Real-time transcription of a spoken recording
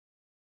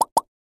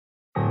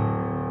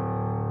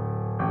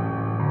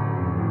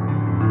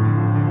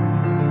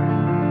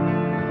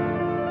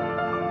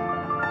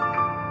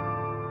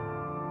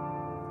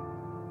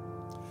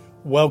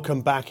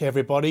Welcome back,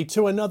 everybody,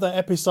 to another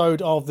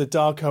episode of the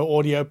Darko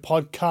Audio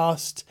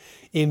Podcast.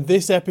 In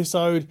this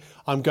episode,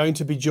 I'm going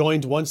to be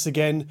joined once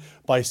again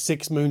by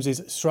Six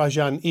Moons'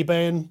 Srajan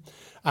Iben,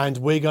 and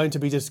we're going to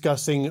be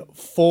discussing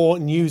 4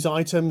 news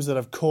items that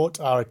have caught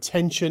our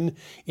attention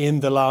in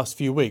the last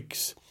few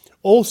weeks.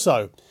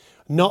 Also,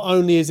 not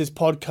only is this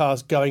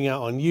podcast going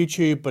out on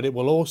YouTube, but it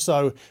will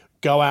also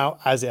go out,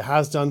 as it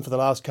has done for the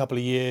last couple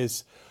of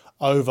years,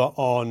 over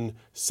on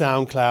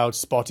SoundCloud,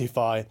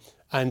 Spotify,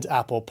 and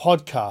Apple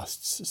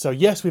Podcasts. So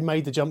yes, we've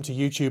made the jump to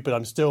YouTube, but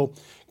I'm still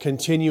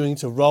continuing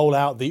to roll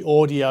out the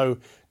audio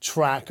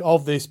track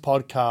of this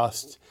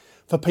podcast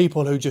for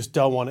people who just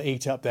don't want to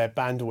eat up their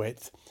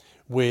bandwidth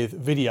with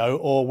video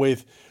or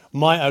with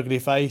my ugly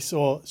face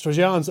or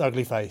Srajan's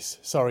ugly face.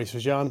 Sorry,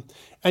 Srajan.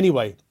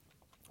 Anyway,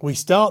 we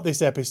start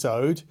this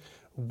episode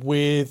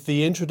with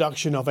the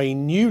introduction of a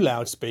new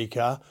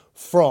loudspeaker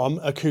from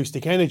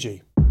Acoustic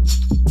Energy.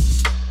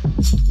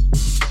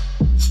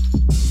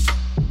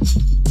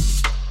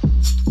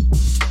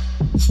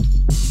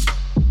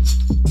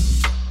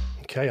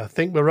 Okay, I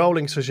think we're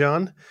rolling,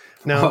 Srajan.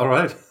 Now, all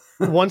right.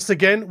 Once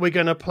again, we're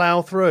going to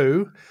plow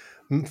through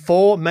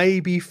 4,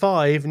 maybe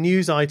 5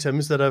 news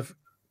items that have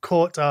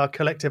caught our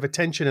collective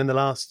attention in the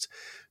last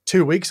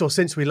 2 weeks or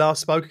since we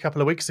last spoke a couple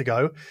of weeks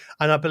ago.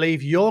 And I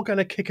believe you're going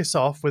to kick us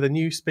off with a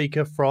new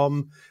speaker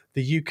from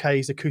the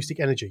UK's Acoustic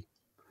Energy.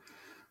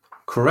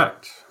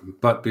 Correct.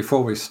 But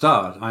before we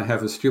start, I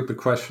have a stupid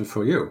question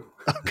for you.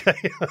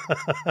 Okay.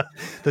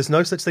 There's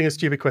no such thing as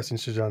stupid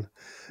questions, Srajan.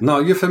 Now,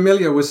 you're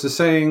familiar with the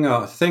saying,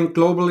 think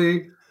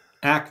globally,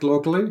 act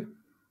locally?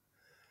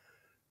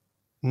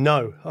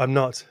 No, I'm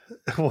not.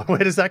 Where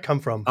does that come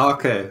from?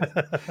 Okay.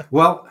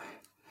 Well,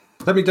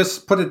 let me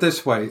just put it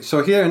this way.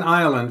 So here in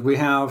Ireland, we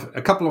have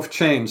a couple of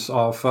chains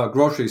of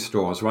grocery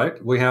stores,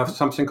 right? We have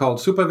something called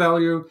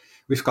SuperValu.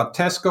 We've got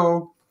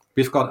Tesco.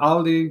 We've got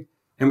Aldi.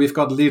 And we've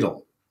got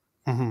Lidl.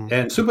 Mm-hmm.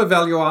 And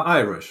SuperValu are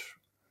Irish.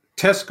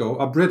 Tesco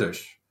are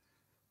British.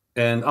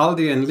 And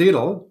Aldi and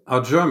Lidl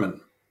are German.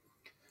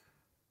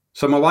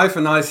 So my wife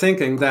and I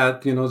thinking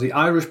that, the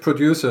Irish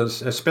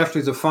producers,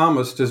 especially the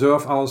farmers,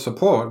 deserve our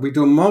support. We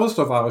do most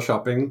of our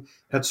shopping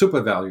at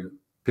SuperValu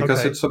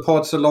because it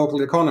supports the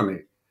local economy.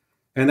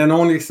 And then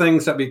only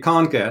things that we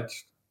can't get,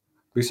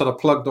 we sort of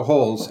plug the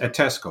holes at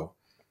Tesco.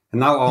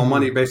 And now our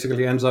money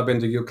basically ends up in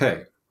the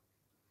UK.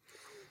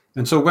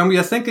 And so when we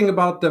are thinking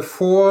about the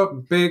 4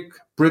 big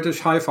British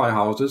hi-fi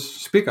houses,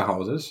 speaker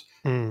houses,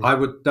 I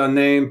would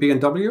name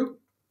B&W,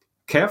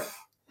 KEF,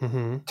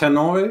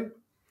 Tannoy,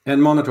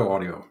 and Monitor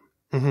Audio.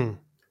 Mm-hmm.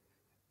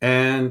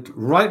 And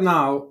right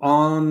now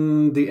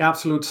on the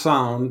Absolute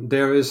Sound,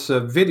 there is a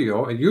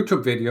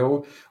YouTube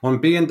video on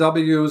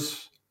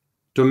B&W's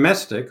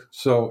domestic,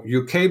 so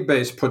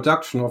UK-based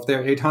production of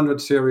their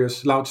 800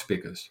 series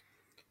loudspeakers.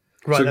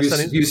 Right, so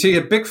you see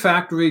a big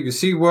factory, you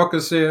see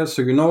workers there,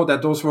 so you know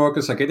that those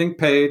workers are getting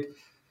paid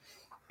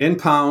in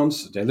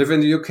pounds, they live in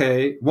the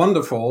UK,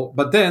 wonderful.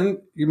 But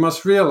then you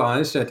must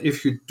realize that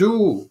if you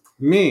do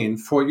mean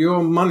for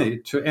your money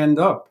to end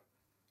up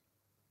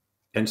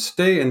and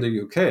stay in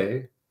the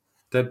UK,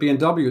 that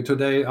B&W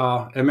today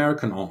are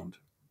American-owned.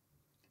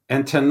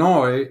 And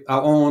Tannoy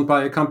are owned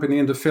by a company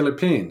in the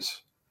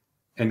Philippines.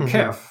 And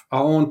KEF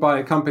are owned by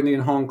a company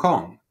in Hong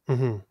Kong.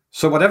 Mm-hmm.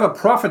 So whatever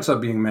profits are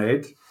being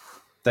made,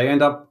 they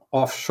end up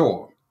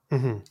offshore.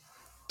 Mm-hmm.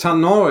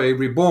 Tannoy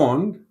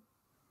Reborn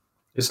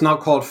is now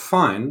called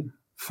Fine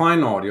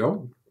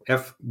Audio,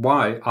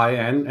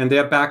 F-Y-I-N, and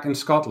they're back in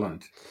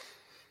Scotland.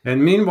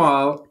 And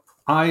meanwhile,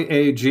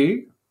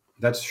 IAG,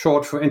 that's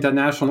short for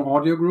International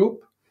Audio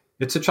Group,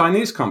 it's a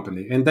Chinese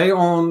company, and they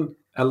own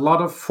a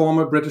lot of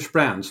former British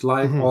brands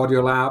like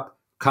Audiolab,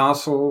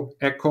 Castle,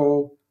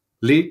 Echo,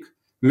 Leek,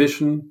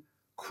 Mission,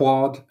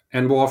 Quad,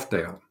 and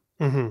Wharfdale.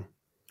 Mm-hmm.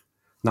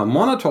 Now,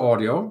 Monitor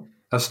Audio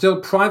are still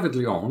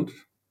privately owned,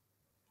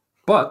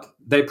 but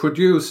they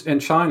produce in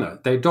China.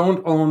 They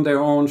don't own their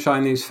own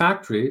Chinese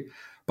factory,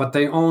 but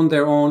they own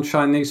their own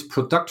Chinese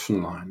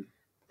production line.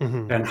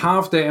 Mm-hmm. And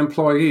half their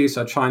employees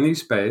are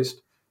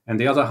Chinese-based, and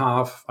the other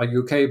half are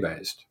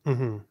UK-based.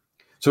 Mm-hmm.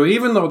 So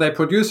even though they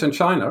produce in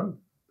China,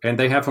 and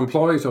they have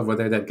employees over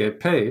there that get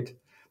paid,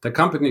 the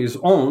company is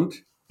owned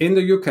in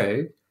the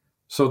UK,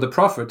 so the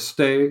profits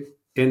stay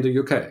in the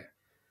UK.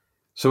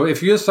 So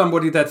if you're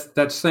somebody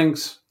that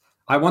thinks,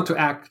 I want to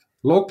act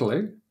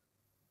locally,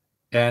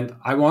 and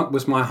I want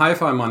with my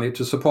hi-fi money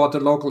to support the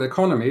local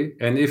economy,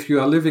 and if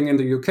you are living in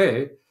the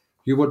UK,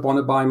 you would want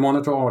to buy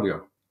Monitor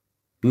Audio,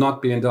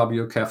 not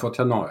B&W, KEF, or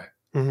Tannoy.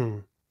 Mm-hmm.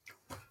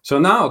 So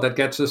now that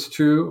gets us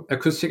to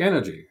Acoustic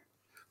Energy.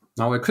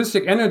 Now,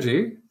 Acoustic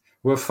Energy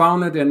were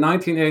founded in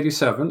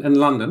 1987 in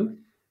London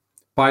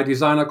by a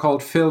designer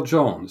called Phil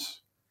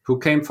Jones, who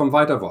came from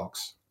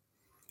Vitavox.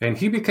 And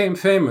he became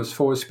famous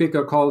for a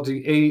speaker called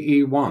the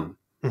AE1.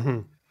 Mm-hmm.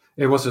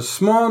 It was a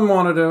small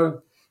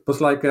monitor, it was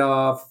like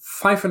a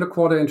 5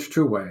 1/4 inch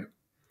two-way,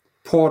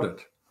 ported.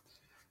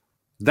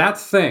 That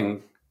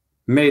thing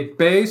made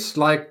bass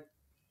like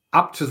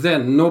up to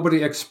then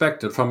nobody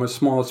expected from a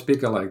small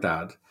speaker like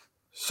that.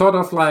 Sort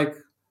of like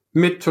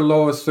mid to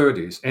lower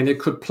 30s, and it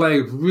could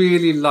play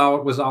really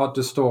loud without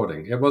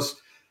distorting. It was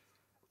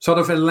sort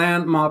of a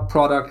landmark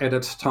product at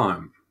its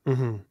time.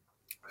 Mm-hmm.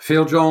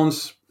 Phil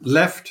Jones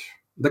left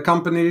the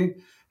company.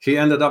 He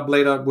ended up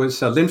later with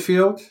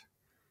Linfield,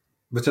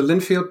 with the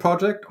Linfield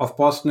project of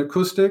Boston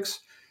Acoustics,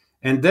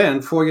 and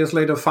then 4 years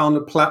later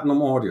founded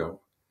Platinum Audio.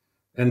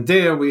 And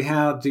there we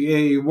had the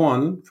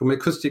AE1 from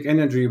Acoustic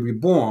Energy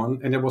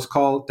reborn, and it was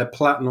called the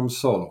Platinum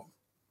Solo.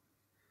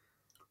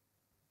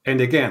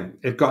 And again,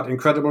 it got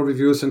incredible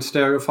reviews in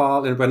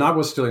stereophile. And when I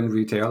was still in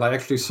retail, I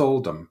actually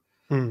sold them.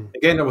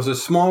 Again, it was a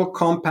small,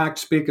 compact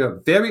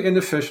speaker, very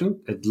inefficient.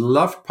 It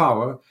loved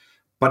power,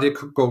 but it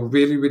could go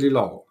really, really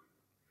low.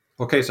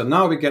 Okay, so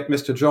now we get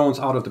Mr. Jones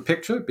out of the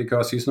picture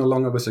because he's no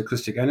longer with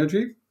Acoustic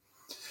Energy.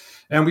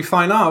 And we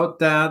find out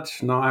that,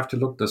 now I have to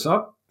look this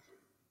up,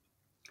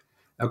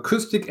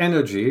 Acoustic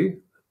Energy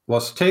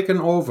was taken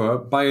over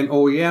by an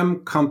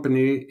OEM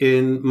company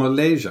in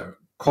Malaysia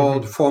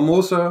called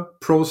Formosa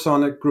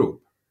Prosonic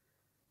Group.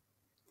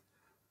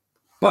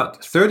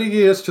 But 30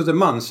 years to the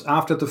months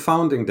after the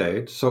founding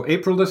date, so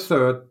April the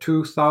 3rd,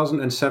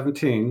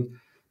 2017,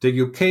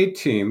 the UK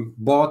team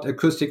bought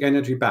Acoustic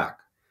Energy back.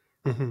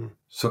 Mm-hmm.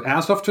 So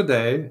as of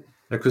today,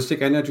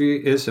 Acoustic Energy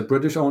is a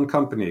British-owned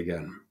company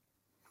again.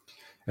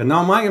 And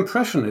now my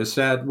impression is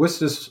that with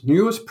this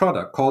newest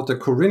product called the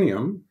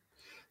Corinium,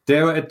 they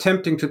are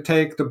attempting to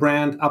take the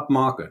brand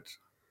upmarket.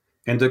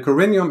 And the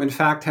Corinium, in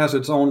fact, has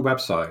its own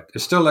website.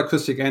 It's still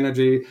Acoustic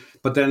Energy,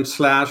 but then /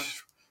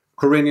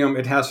 Corinium,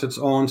 it has its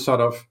own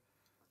sort of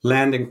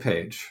landing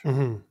page.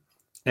 Mm-hmm.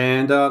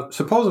 And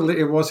supposedly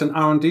it was in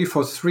R&D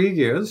for 3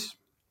 years.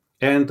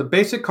 And the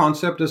basic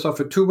concept is of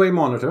a two-way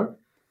monitor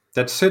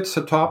that sits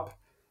atop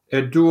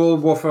a dual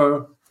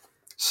woofer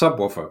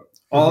subwoofer,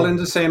 all in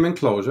the same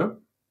enclosure.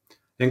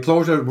 The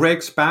enclosure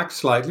breaks back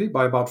slightly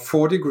by about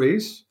 4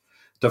 degrees.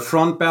 The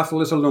front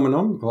baffle is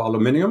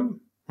aluminium.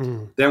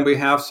 Then we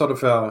have sort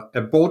of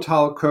a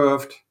bow-tie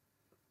curved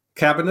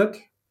cabinet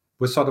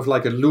with sort of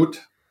like a lute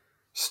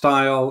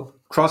style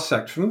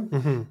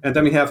cross-section. And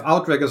then we have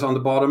outriggers on the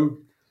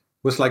bottom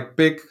with like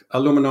big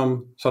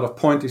aluminum sort of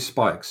pointy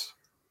spikes.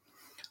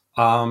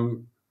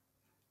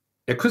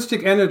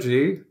 Acoustic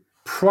Energy,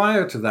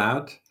 prior to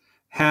that,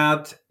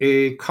 had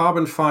a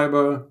carbon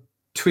fiber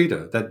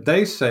tweeter that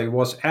they say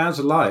was as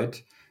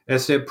light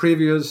as their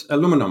previous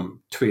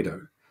aluminum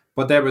tweeter.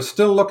 But they were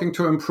still looking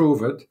to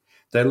improve it.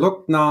 They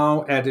looked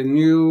now at a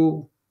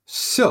new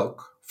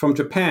silk from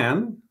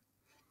Japan,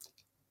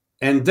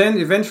 and then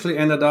eventually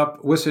ended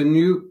up with a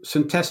new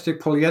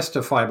synthetic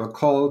polyester fiber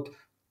called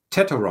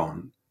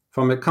Teteron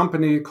from a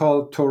company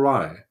called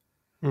Torai.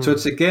 So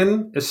it's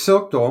again a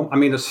silk dome,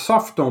 a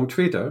soft dome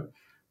tweeter,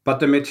 but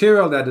the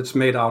material that it's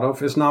made out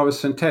of is now a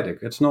synthetic.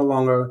 It's no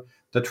longer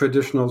the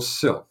traditional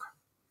silk.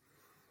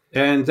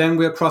 And then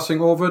we're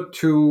crossing over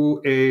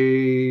to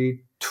a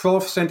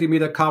 12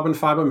 centimeter carbon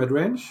fiber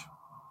mid-range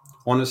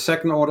on a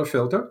second order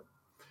filter.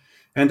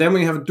 And then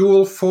we have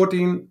dual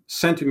 14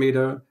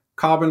 centimeter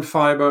carbon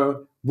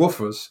fiber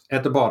woofers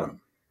at the bottom.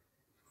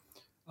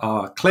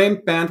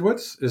 Claimed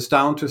bandwidth is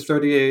down to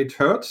 38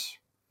 hertz.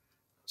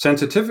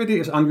 Sensitivity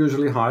is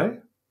unusually high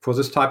for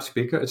this type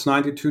speaker. It's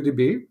 92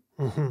 dB.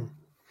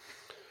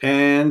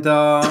 And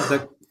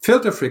the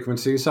filter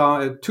frequencies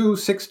are at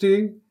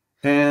 260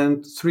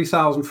 and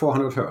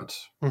 3,400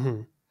 hertz.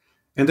 And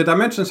the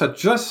dimensions are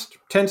just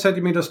 10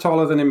 centimeters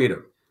taller than a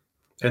meter.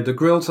 And the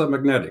grills are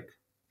magnetic.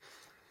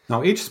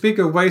 Now, each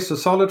speaker weighs a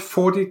solid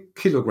 40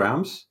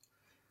 kilograms.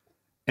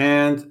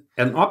 And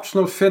an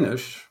optional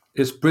finish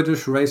is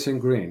British Racing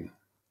Green.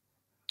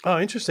 Oh,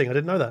 interesting. I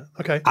didn't know that.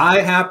 Okay. I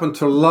happen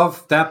to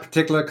love that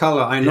particular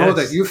color. I know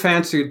that you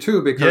fancy it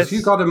too, because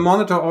you got a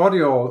Monitor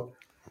Audio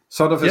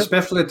sort of a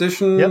special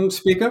edition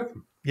speaker.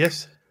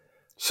 Yes.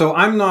 So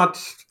I'm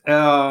not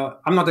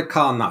a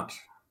car nut,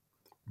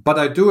 but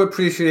I do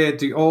appreciate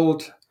the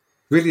old,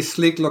 really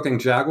sleek looking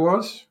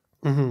Jaguars.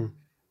 And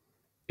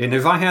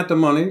if I had the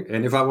money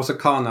and if I was a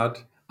car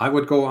nut, I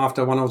would go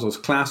after one of those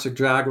classic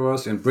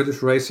Jaguars in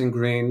British Racing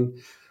Green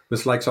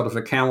with like sort of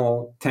a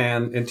camel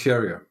tan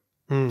interior.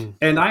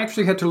 And I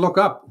actually had to look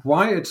up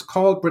why it's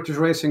called British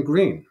Racing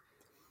Green.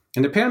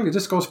 And apparently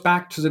this goes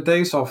back to the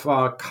days of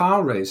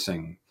car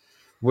racing,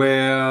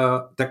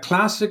 where the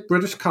classic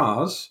British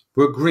cars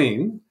were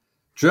green,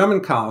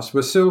 German cars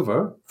were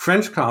silver,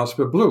 French cars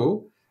were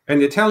blue,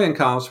 and Italian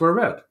cars were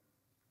red.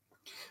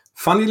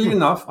 Funnily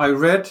enough, I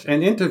read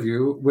an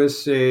interview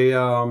with a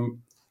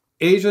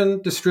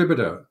Asian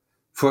distributor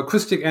for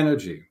Acoustic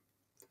Energy,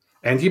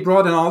 and he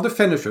brought in all the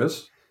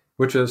finishes,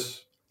 which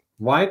is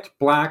white,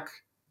 black,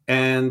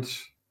 and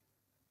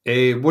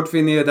a wood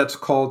veneer that's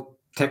called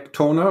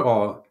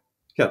Tectona,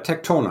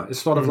 Tectona.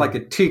 It's sort of like a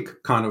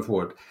teak kind of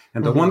wood.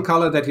 And the one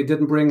color that he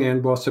didn't bring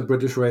in was the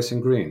British Racing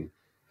Green.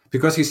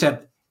 Because he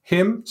said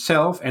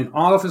himself and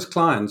all of his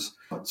clients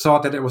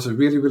thought that it was a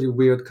really, really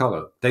weird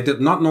color. They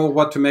did not know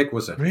what to make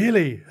with it.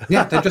 Really?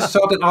 Yeah, they just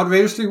thought it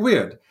outrageously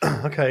weird.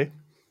 Okay.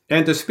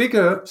 And the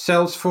speaker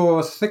sells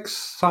for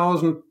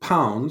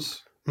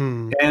 £6,000,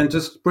 and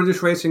this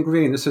British Racing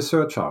Green is a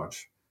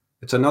surcharge.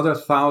 It's another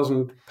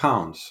 1,000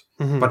 pounds.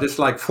 Mm-hmm. But it's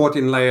like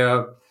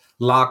 14-layer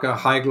lacquer,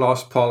 high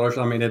gloss polish.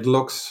 I mean, it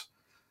looks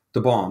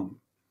the bomb.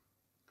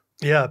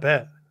 Yeah, I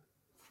bet.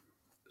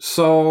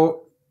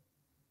 So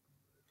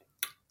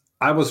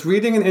I was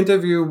reading an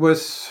interview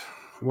with,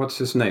 what's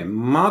his name?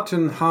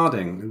 Martin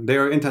Harding,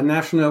 their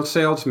international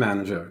sales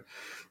manager.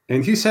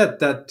 And he said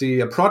that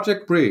the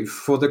project brief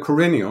for the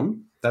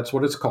Corinium, that's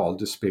what it's called,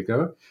 the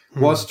speaker,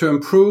 was to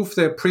improve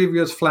their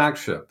previous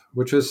flagship,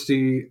 which is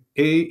the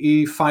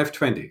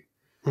AE520,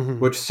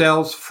 which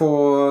sells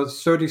for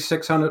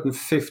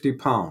 3,650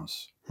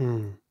 pounds.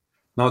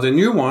 Now, the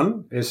new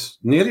one is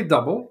nearly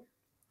double.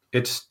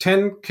 It's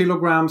 10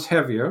 kilograms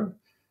heavier.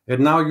 It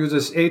now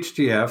uses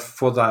HDF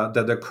for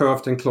the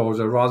curved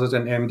enclosure rather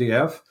than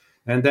MDF.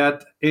 And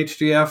that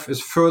HDF is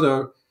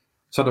further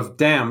sort of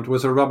damped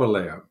with a rubber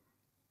layer.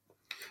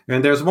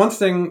 And there's one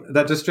thing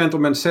that this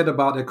gentleman said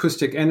about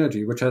Acoustic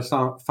Energy, which I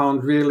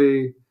found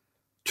really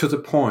to the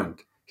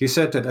point. He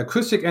said that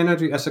Acoustic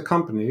Energy as a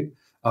company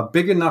are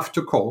big enough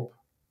to cope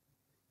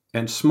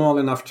and small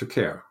enough to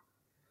care.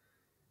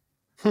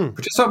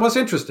 Which I thought was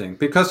interesting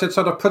because it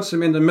sort of puts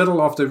them in the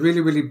middle of the really,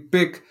 really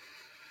big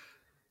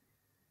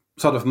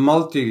sort of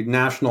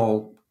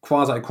multinational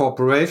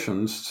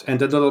quasi-corporations and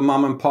the little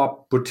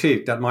mom-and-pop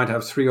boutique that might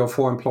have 3 or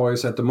 4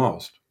 employees at the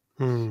most.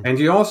 And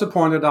he also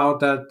pointed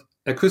out that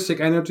Acoustic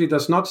Energy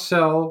does not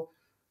sell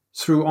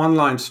through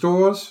online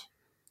stores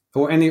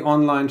or any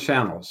online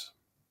channels.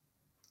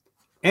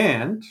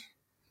 And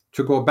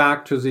to go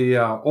back to the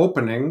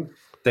opening,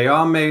 they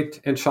are made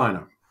in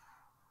China.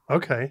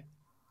 Okay.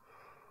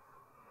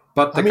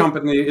 But the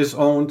company is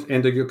owned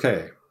in the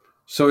UK.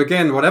 So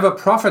again, whatever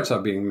profits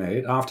are being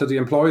made after the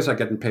employees are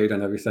getting paid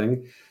and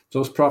everything,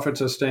 those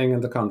profits are staying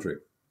in the country.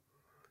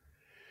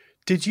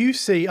 Did you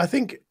see, I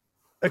think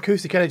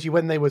Acoustic Energy,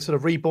 when they were sort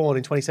of reborn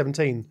in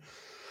 2017,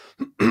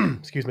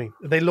 excuse me,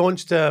 they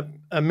launched a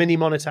mini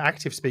monitor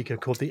active speaker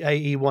called the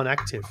AE1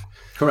 Active.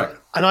 Correct.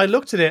 And I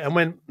looked at it and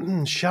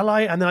went, shall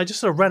I? And then I just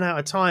sort of ran out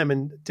of time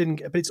and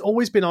didn't, but it's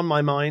always been on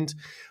my mind.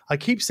 I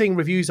keep seeing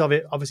reviews of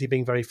it, obviously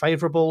being very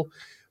favorable.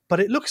 But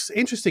it looks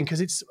interesting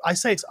because I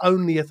say it's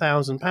only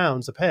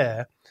 £1,000 a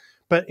pair,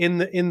 but in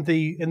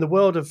the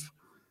world of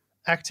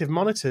active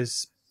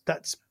monitors,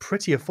 that's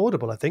pretty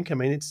affordable. I think. I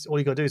mean, it's all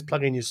you got to do is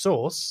plug in your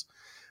source,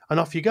 and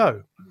off you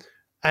go.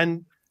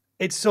 And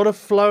it's sort of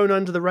flown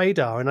under the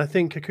radar. And I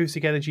think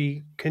Acoustic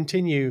Energy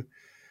continue.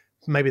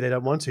 Maybe they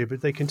don't want to,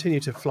 but they continue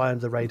to fly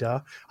under the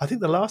radar. I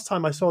think the last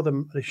time I saw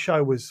them at a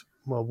show was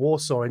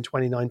Warsaw in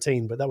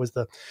 2019, but that was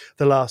the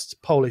last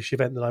Polish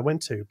event that I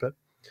went to. But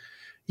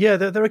yeah,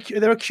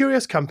 they're a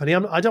curious company.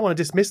 I don't want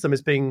to dismiss them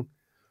as being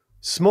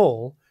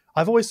small.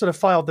 I've always sort of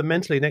filed them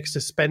mentally next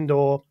to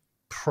Spendor,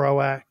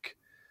 Proac.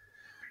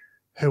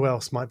 Who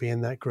else might be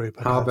in that group?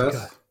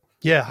 Harbeth.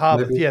 Yeah,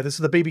 Harbeth. Yeah, this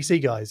is the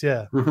BBC guys.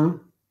 Yeah,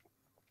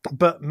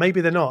 but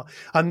maybe they're not.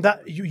 And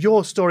that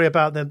your story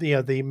about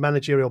the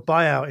managerial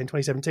buyout in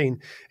 2017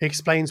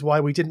 explains why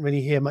we didn't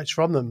really hear much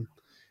from them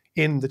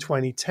in the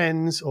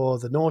 2010s or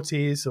the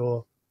noughties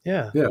or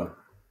yeah.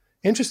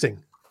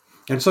 Interesting.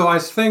 And so I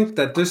think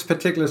that this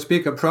particular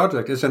speaker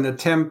project is an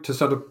attempt to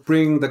sort of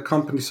bring the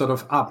company sort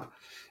of up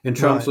in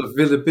terms of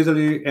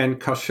visibility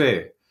and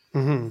cachet.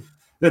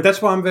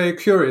 That's why I'm very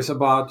curious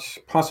about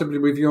possibly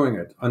reviewing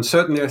it. And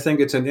certainly I think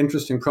it's an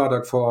interesting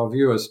product for our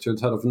viewers to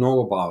sort of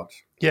know about.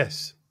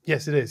 Yes,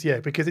 it is.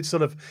 Yeah, because it's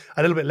sort of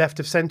a little bit left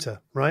of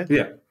center, right?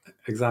 Yeah,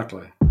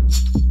 exactly.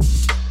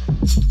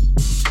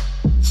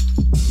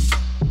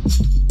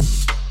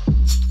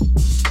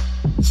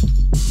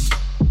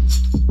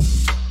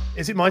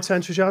 Is it my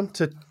turn, Srajan,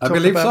 to talk I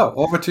believe so.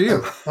 Over to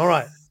you. All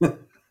right.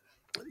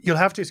 You'll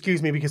have to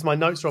excuse me because my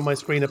notes are on my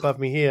screen above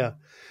me here.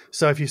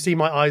 So if you see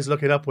my eyes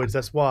looking upwards,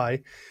 that's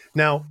why.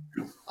 Now,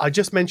 I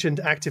just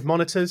mentioned active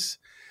monitors.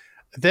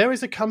 There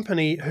is a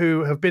company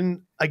who have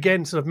been,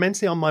 again, sort of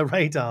mentally on my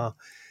radar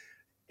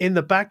in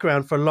the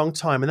background for a long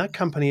time, and that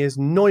company is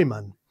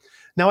Neumann.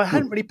 Now, I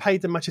hadn't really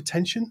paid them much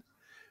attention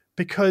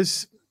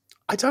because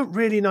I don't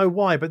really know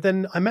why, but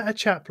then I met a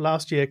chap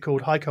last year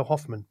called Heiko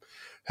Hoffman,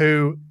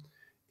 who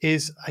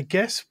is, I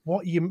guess,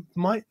 what you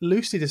might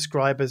loosely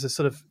describe as a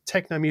sort of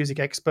techno music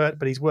expert,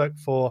 but he's worked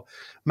for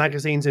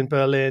magazines in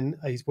Berlin.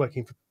 He's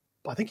working for,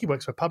 I think he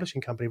works for a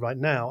publishing company right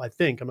now, I'm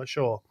not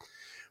sure.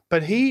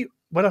 But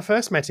when I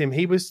first met him,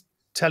 he was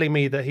telling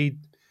me that he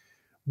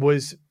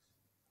was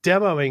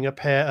demoing a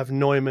pair of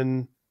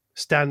Neumann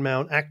stand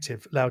mount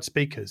active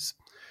loudspeakers.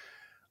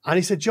 And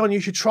he said, John, you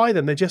should try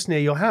them. They're just near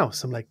your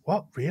house. I'm like,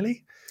 what,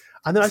 really?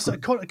 And then I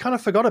kind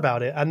of forgot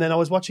about it. And then I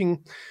was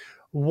watching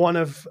one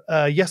of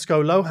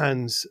Jesko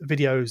Lohan's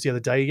videos the other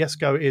day.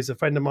 Jesko is a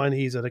friend of mine.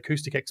 He's an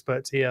acoustic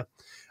expert here.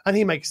 And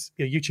he makes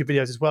YouTube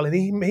videos as well. And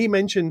he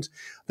mentioned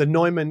the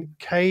Neumann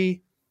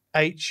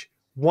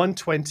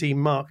KH120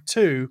 Mark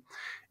II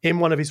in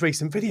one of his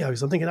recent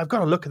videos. I'm thinking, I've got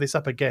to look at this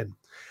up again.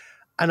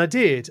 And I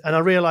did. And I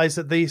realized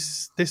that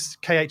this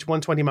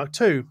KH120 Mark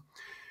II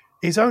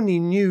is only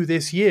new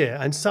this year.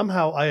 And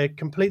somehow I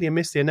completely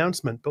missed the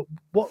announcement. But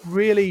what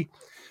really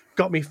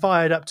got me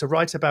fired up to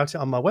write about it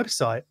on my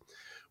website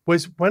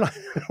was when I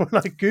when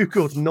I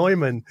googled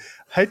Neumann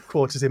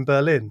headquarters in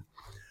Berlin.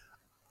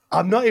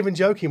 I'm not even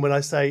joking when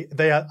I say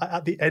they are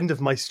at the end of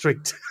my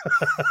street,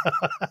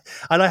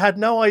 and I had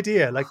no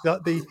idea. Like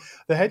the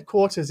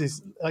headquarters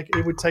is like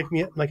it would take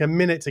me like a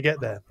minute to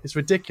get there. It's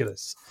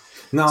ridiculous.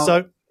 Now,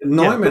 So yeah,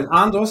 Neumann,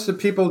 aren't those the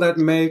people that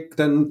make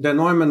the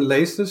Neumann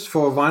laces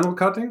for vinyl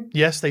cutting?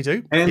 yes, they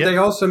do. And Yep. they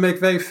also make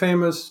very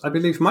famous, I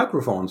believe,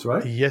 microphones,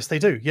 right? Yes, they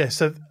do. Yes,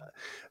 so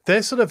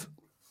they're sort of.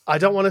 I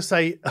don't want to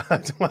say.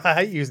 I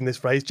hate using this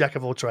phrase, "jack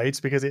of all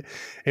trades," because it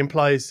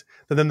implies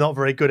that they're not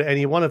very good at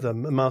any one of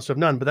them, a master of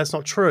none. But that's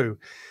not true.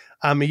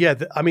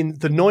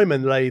 The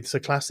Neumann lathes are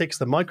classics.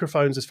 The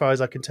microphones, as far as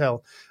I can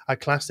tell, are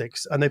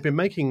classics, and they've been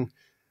making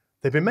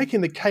the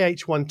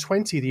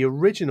KH120, the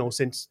original,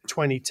 since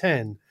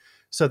 2010.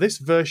 So this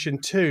version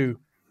 2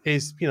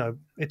 is,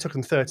 it took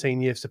them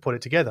 13 years to put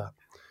it together.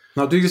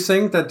 Now, do you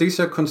think that these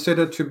are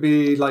considered to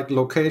be like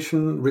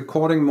location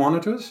recording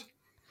monitors?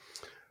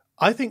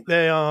 I think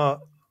they are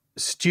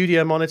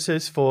studio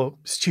monitors for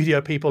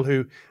studio people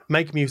who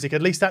make music.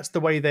 At least that's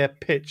the way they're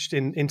pitched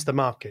into the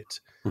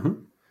market.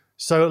 Mm-hmm.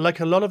 So like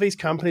a lot of these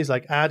companies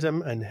like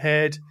Adam and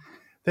Head,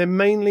 they're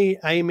mainly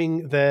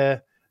aiming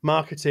their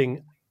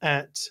marketing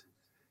at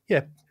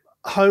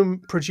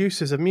home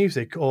producers of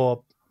music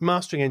or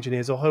mastering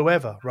engineers or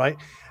whoever, right?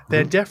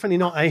 They're definitely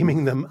not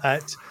aiming them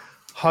at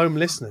home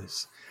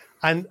listeners.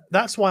 And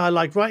that's why I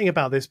like writing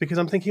about this, because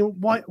I'm thinking,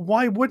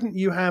 why wouldn't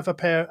you have a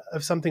pair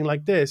of something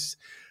like this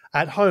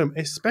at home,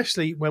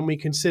 especially when we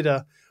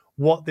consider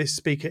what this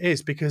speaker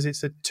is, because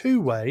it's a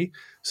two-way,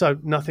 so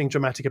nothing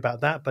dramatic about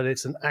that, but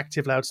it's an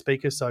active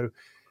loudspeaker, so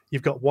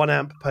you've got 1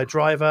 amp per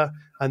driver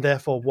and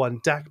therefore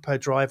 1 DAC per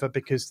driver,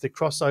 because the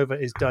crossover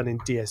is done in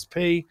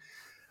DSP.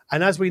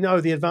 And as we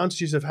know, the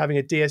advantages of having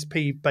a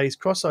DSP-based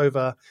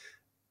crossover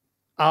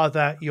are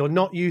that you're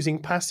not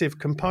using passive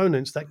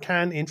components that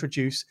can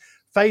introduce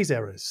phase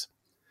errors.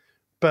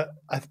 But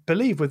I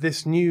believe with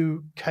this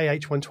new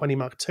KH120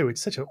 Mark II,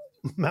 it's such a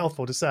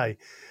mouthful to say,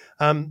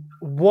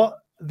 what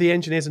the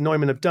engineers at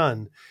Neumann have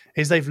done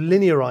is they've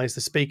linearized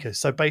the speakers.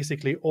 So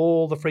basically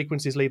all the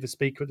frequencies leave the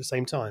speaker at the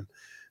same time.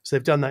 So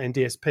they've done that in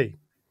DSP.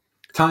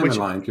 Time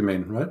aligned, you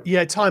mean, right?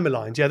 Yeah, time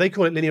aligned. Yeah, they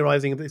call it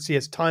linearizing.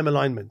 It's time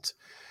alignment.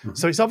 Mm-hmm.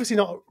 So it's obviously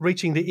not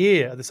reaching the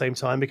ear at the same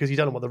time, because you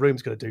don't know what the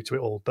room's going to do to it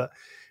all, but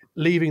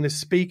leaving the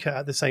speaker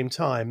at the same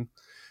time.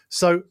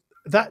 So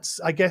that's,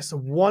 I guess,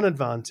 one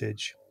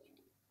advantage.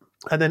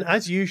 And then,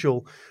 as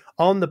usual,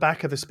 on the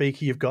back of the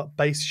speaker, you've got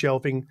bass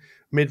shelving,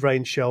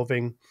 mid-range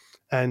shelving,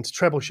 and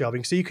treble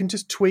shelving. So you can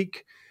just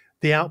tweak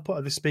the output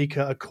of the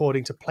speaker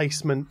according to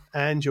placement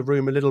and your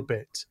room a little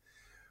bit.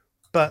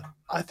 But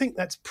I think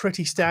that's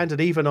pretty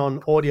standard even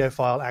on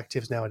audiophile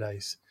actives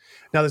nowadays.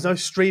 Now, there's no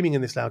streaming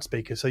in this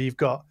loudspeaker. So you've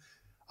got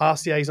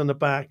RCAs on the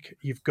back,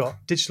 you've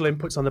got digital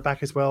inputs on the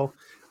back as well,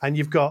 and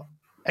you've got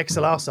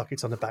XLR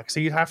sockets on the back. So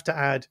you'd have to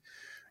add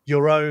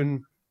your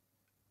own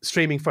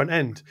streaming front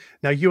end.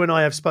 Now, you and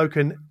I have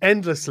spoken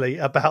endlessly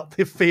about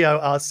the FIO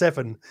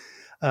R7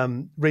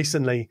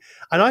 recently,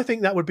 and I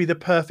think that would be the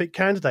perfect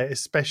candidate,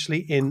 especially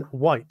in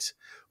white,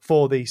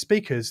 for the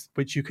speakers,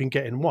 which you can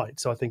get in white.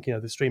 So I think,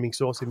 the streaming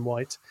source in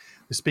white,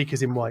 the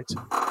speakers in white.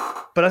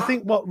 But I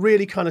think what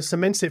really kind of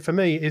cements it for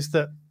me is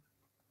that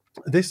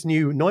this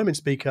new Neumann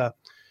speaker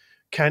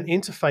can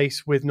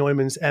interface with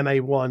Neumann's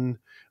MA1,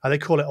 they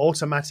call it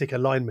automatic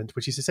alignment,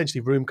 which is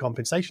essentially room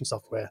compensation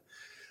software.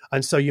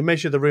 And so you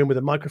measure the room with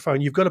a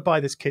microphone. You've got to buy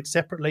this kit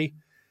separately.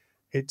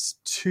 It's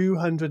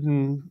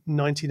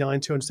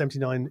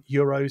 279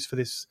 euros for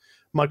this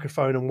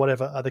microphone and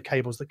whatever other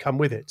cables that come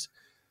with it.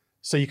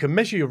 So you can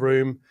measure your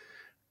room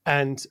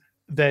and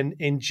then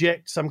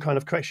inject some kind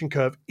of correction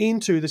curve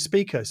into the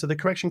speaker. So the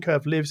correction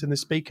curve lives in the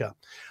speaker.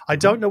 I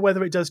don't know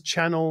whether it does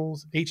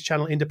each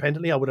channel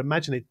independently. I would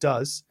imagine it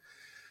does,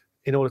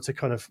 in order to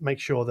kind of make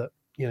sure that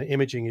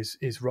imaging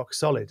is rock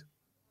solid.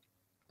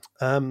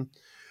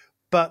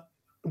 But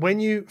when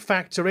you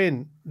factor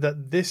in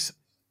that this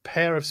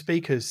pair of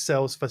speakers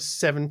sells for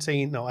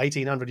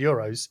 1,800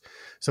 euros,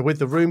 so with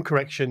the room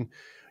correction,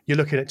 you're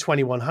looking at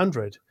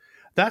 2,100.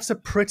 That's a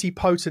pretty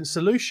potent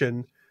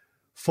solution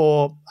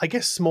for, I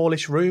guess,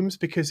 smallish rooms,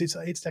 because it's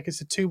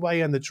a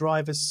two-way and the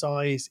driver's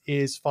size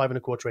is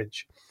 5.25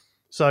 inch.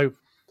 So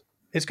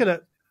it's going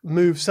to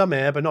move some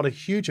air, but not a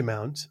huge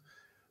amount.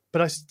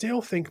 But I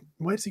still think,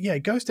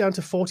 it goes down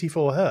to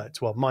 44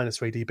 hertz. Well, minus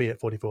 3 dB at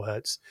 44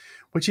 hertz,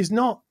 which is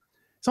not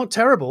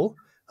terrible.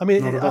 I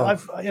mean,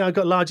 I've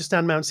got larger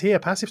stand mounts here,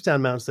 passive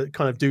stand mounts that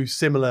kind of do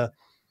similar,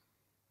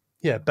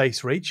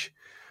 bass reach.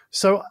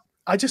 So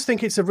I just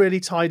think it's a really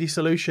tidy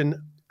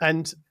solution.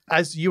 And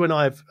as you and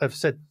I have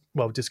said,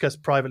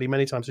 discussed privately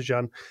many times with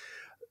Jean,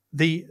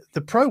 the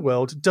pro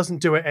world doesn't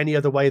do it any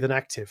other way than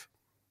active.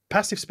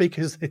 Passive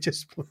speakers, it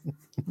just,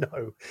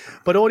 no.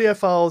 But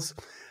audiophiles,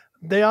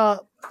 they are,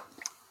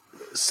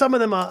 some of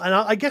them are, and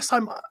I guess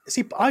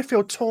I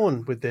feel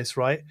torn with this,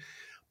 right?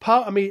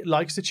 Part of me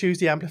likes to choose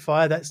the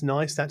amplifier. That's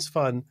nice. That's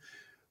fun.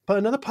 But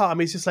another part of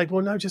me is just like,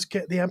 well, no, just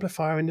get the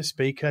amplifier in the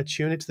speaker,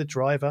 tune it to the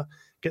driver,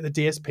 get the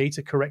DSP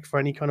to correct for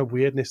any kind of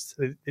weirdness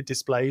it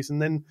displays,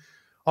 and then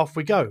off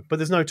we go. But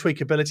there's no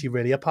tweakability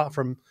really, apart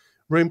from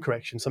room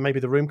correction. So maybe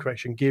the room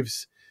correction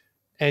gives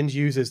end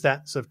users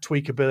that sort of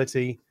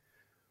tweakability,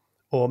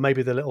 or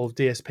maybe the little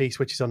DSP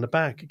switches on the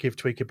back give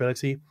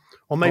tweakability,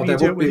 or maybe you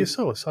do it with your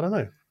source. I don't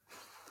know.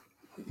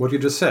 What you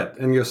just said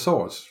in your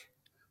source.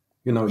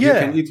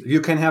 Yeah. You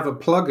can have a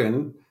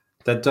plugin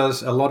that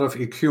does a lot of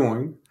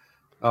EQing.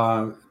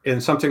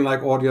 In something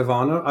like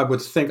Audiovana, I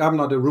would think, I'm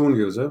not a Roon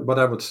user, but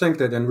I would think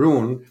that in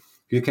Roon,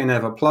 you can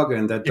have a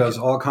plugin that does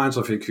all kinds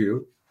of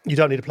EQ. You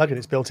don't need a plugin,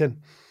 it's built in.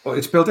 Oh,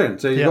 it's built in.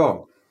 There you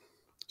go.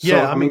 So,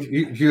 yeah, I mean,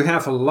 you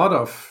have a lot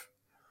of,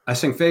 I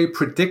think, very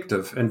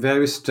predictive and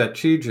very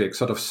strategic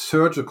sort of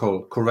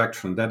surgical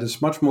correction that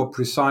is much more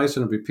precise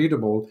and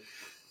repeatable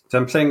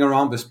than playing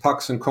around with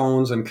pucks and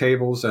cones and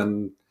cables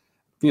and,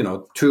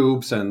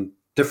 tubes and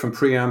different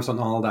preamps and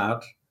all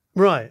that.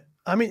 Right.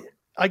 I mean,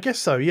 I guess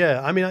so,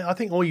 yeah. I mean, I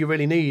think all you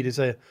really need is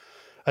a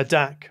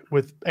DAC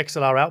with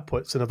XLR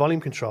outputs and a volume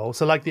control.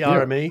 So like the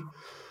RME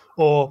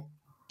or,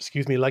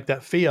 like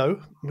that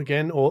FIO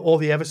again, or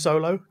the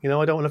Eversolo. I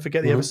don't want to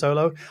forget the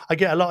Eversolo. I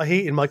get a lot of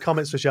heat in my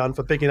comments, Rajan,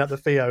 for bigging up the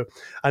FIO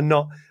and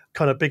not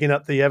kind of bigging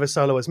up the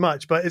Eversolo as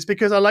much. But it's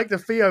because I like the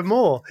FIO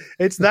more.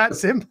 It's that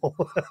simple.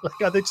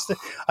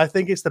 I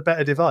think it's the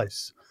better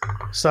device.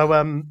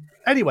 So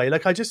anyway,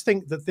 I just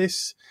think that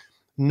this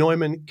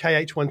Neumann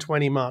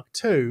KH120 Mark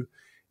II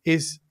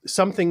is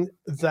something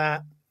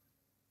that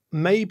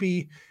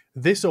maybe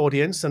this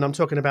audience, and I'm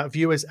talking about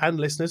viewers and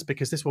listeners,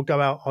 because this will go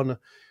out on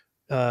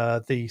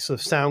the sort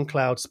of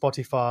SoundCloud,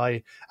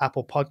 Spotify,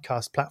 Apple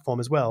podcast platform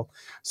as well.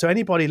 So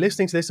anybody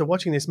listening to this or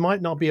watching this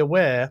might not be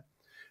aware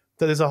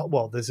that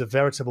there's a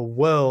veritable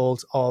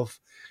world of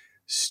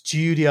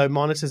studio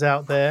monitors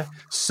out there.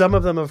 Some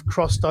of them have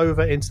crossed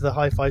over into the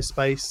hi-fi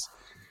space,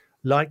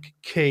 like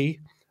Key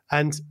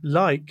and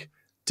like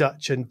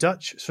Dutch and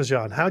Dutch.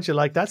 Srajan, how'd you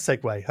like that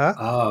segue,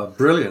 huh?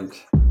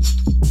 Brilliant.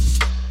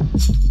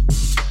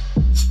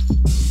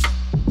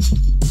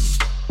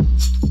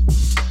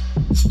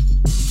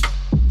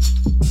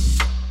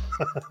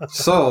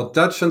 So,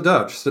 Dutch and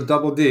Dutch, the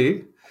double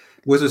D,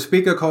 with a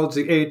speaker called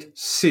the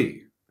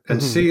 8C.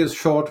 And C is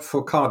short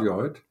for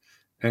cardioid.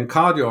 And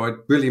cardioid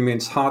really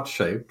means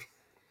heart-shaped,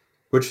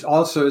 which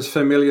also is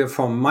familiar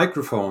from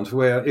microphones,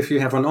 where if you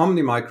have an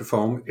omni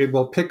microphone, it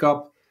will pick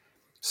up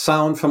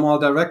sound from all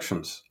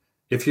directions.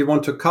 If you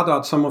want to cut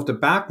out some of the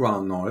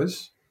background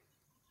noise,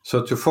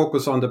 so to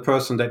focus on the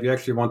person that you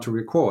actually want to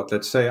record,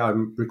 let's say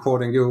I'm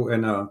recording you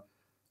in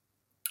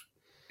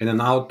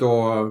an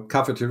outdoor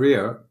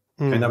cafeteria,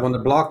 and I want to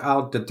block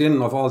out the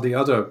din of all the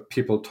other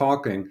people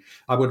talking,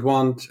 I would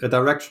want a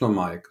directional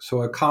mic,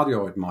 so a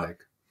cardioid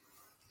mic.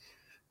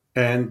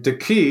 And the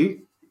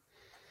Key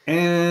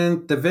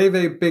and the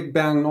VW Big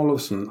Bang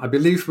Olufsen, I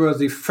believe, were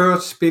the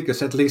first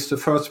speakers, at least the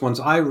first ones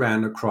I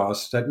ran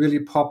across, that really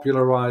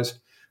popularized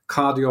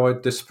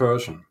cardioid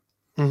dispersion.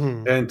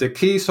 And the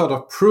Key sort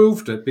of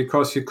proved it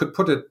because you could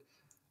put it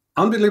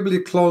unbelievably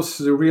close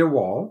to the rear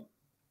wall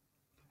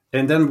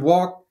and then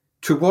walk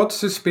towards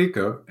the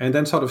speaker and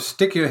then sort of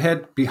stick your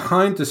head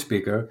behind the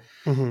speaker.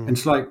 And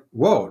it's like,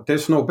 whoa,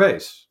 there's no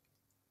bass.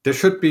 There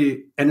should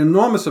be an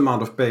enormous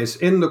amount of bass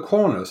in the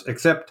corners,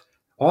 except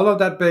all of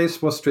that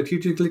bass was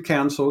strategically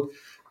canceled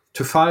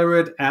to fire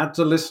it at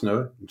the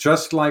listener,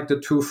 just like the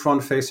two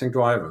front-facing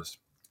drivers.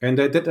 And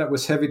they did that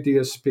with heavy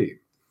DSP.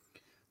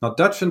 Now,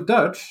 Dutch and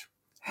Dutch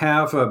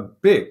have a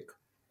big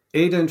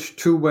 8-inch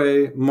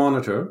two-way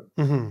monitor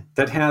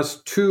that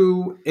has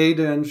two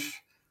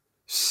 8-inch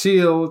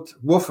sealed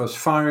woofers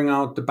firing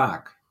out the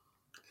back.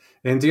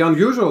 And the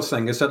unusual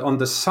thing is that on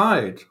the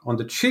side, on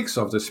the cheeks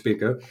of the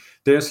speaker,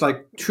 there's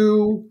like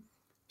two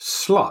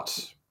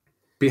slots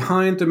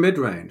behind the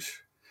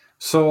mid-range.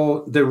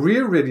 So the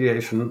rear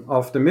radiation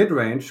of the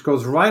mid-range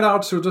goes right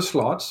out through the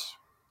slots,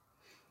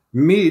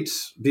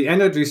 meets the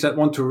energies that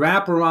want to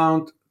wrap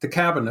around the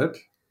cabinet,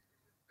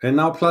 and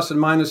now plus and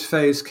minus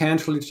phase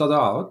cancel each other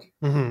out.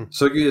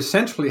 So you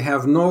essentially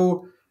have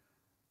no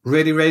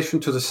radiation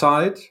to the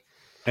side,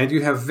 and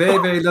you have very,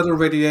 very little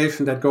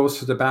radiation that goes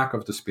to the back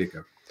of the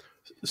speaker.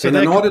 So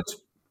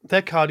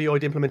their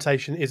cardioid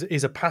implementation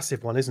is a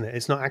passive one, isn't it?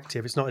 It's not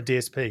active. It's not a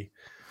DSP.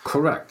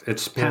 Correct.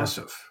 It's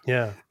passive.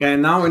 Yeah.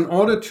 And now in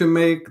order to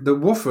make the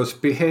woofers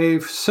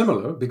behave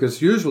similar,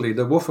 because usually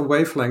the woofer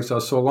wavelengths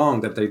are so long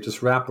that they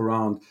just wrap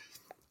around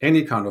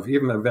any kind of,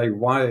 even a very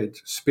wide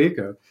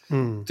speaker,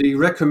 the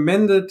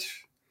recommended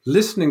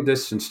listening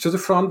distance to the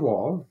front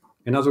wall,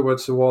 in other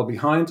words, the wall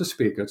behind the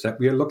speakers that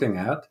we are looking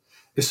at,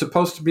 is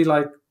supposed to be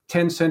like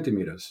 10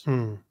 centimeters.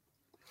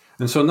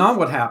 And so now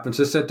what happens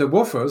is that the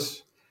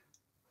woofers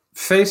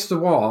face the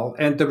wall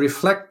and the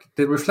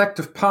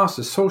reflective path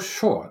is so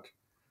short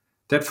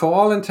that for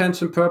all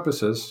intents and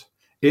purposes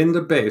in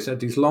the bass at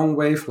these long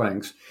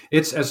wavelengths,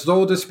 it's as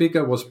though the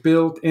speaker was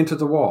built into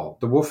the wall,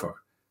 the woofer.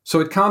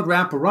 So it can't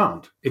wrap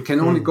around. It can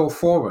only go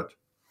forward.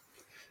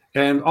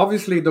 And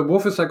obviously the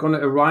woofers are going to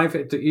arrive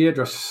at the ear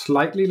just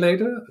slightly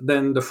later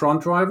than the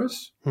front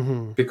drivers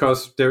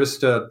because there is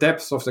the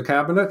depth of the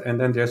cabinet and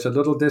then there's a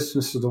little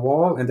distance to the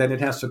wall and then it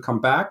has to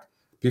come back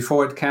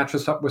before it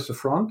catches up with the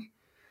front.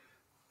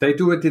 they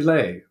do a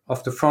delay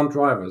of the front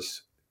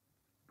drivers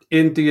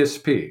in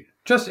DSP,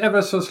 just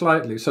ever so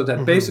slightly, so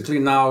that basically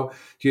now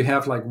you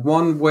have like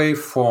one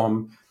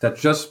waveform that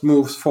just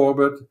moves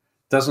forward,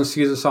 doesn't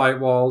see the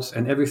sidewalls,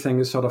 and everything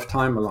is sort of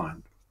time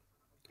aligned.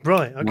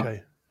 Right,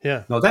 okay.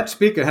 Yeah. Now that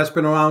speaker has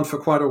been around for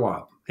quite a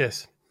while.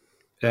 Yes.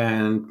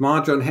 And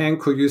Marjo and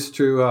Hank, who used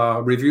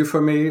to review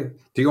for me,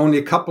 the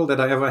only couple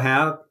that I ever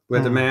had,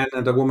 where the man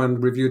and the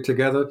woman reviewed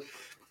together,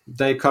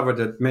 they covered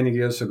it many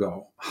years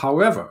ago.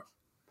 However,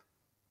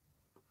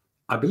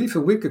 I believe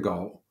a week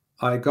ago,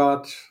 I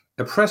got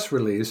a press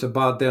release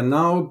about there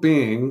now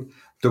being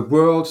the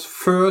world's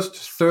first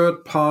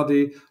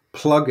third-party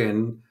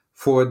plugin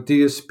for a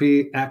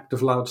DSP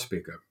active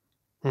loudspeaker.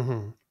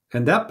 And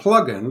that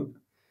plugin,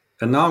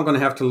 and now I'm going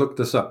to have to look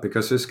this up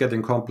because it's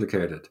getting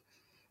complicated.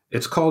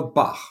 It's called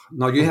Bach.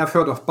 Now, you have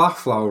heard of Bach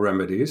flower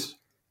remedies.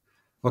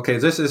 Okay,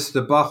 this is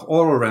the Bach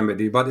oral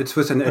remedy, but it's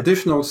with an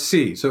additional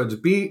C. So it's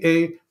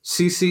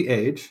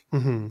BACCH,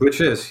 which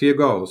is, here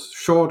goes,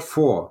 short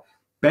for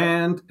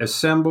Band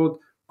Assembled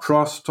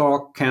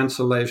Crosstalk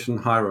Cancellation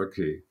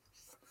Hierarchy.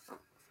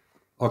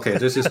 Okay,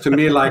 this is to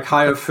me like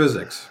higher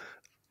physics.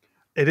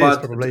 It is but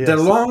probably, yes. The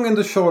long and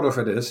the short of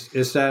it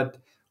is that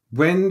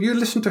when you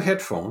listen to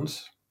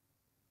headphones,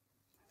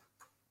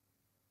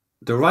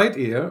 the right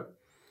ear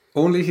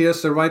only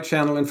hears the right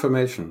channel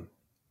information.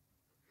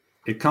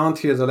 It can't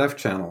hear the left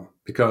channel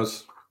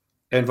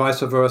and vice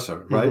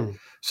versa, right?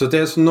 So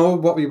there's no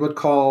what we would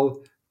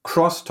call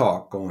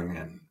crosstalk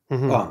going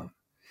on.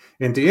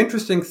 And the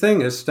interesting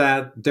thing is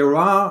that there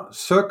are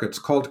circuits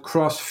called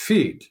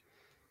cross-feed.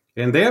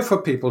 And they're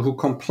for people who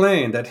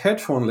complain that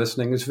headphone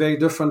listening is very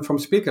different from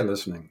speaker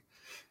listening.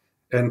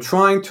 And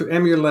trying to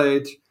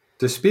emulate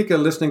the speaker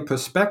listening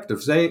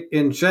perspective, they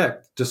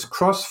inject this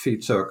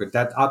cross-feed circuit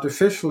that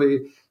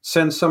artificially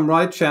sends some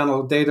right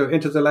channel data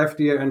into the left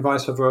ear and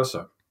vice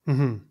versa.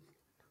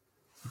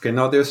 Okay,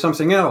 now there's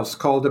something else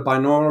called a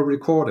binaural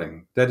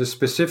recording that is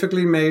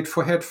specifically made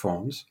for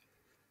headphones.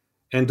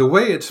 And the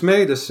way it's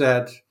made is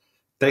that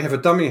they have a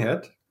dummy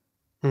head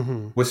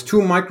with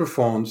two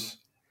microphones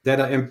that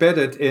are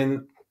embedded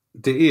in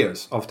the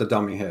ears of the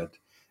dummy head.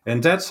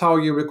 And that's how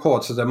you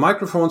record. So the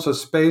microphones are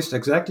spaced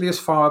exactly as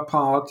far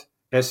apart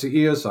as the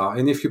ears are.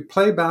 And if you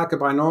play back a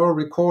binaural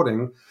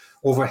recording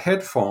over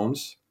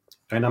headphones,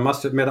 and I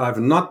must admit I've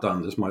not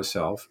done this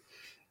myself,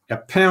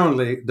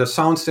 apparently the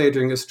sound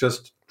staging is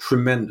just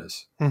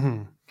tremendous.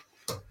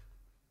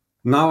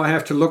 Now I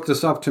have to look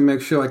this up to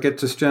make sure I get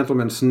this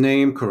gentleman's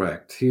name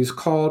correct. He's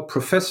called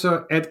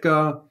Professor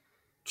Edgar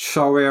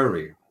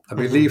Choueiri. I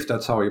believe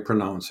that's how you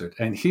pronounce it.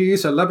 And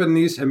he's a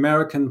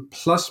Lebanese-American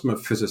plasma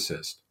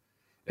physicist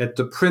at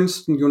the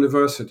Princeton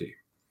University.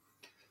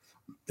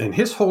 And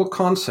his whole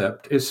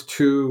concept is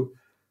to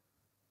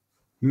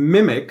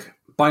mimic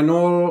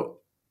binaural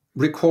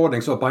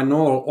recordings or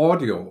binaural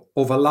audio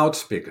over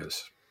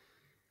loudspeakers.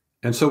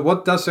 And so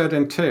what does that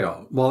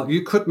entail? Well,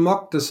 you could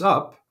mock this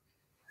up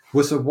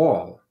with a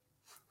wall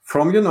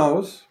from your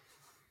nose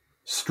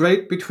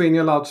straight between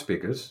your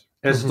loudspeakers,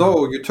 as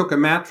though you took a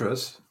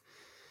mattress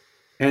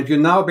and you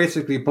now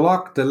basically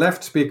block the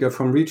left speaker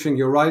from reaching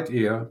your right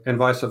ear and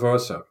vice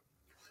versa.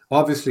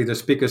 Obviously, the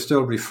speakers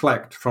still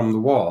reflect from the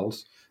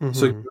walls,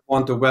 so you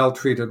want a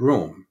well-treated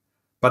room.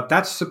 But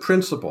that's the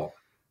principle,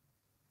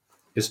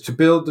 is to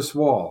build this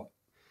wall.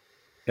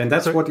 And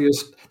that's what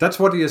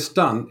he has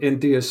done in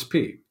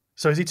DSP.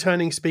 So is he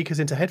turning speakers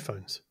into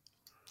headphones?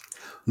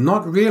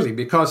 Not really,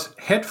 because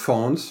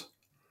headphones,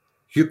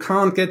 you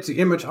can't get the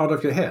image out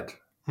of your head.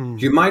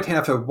 You might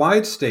have a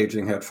wide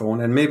staging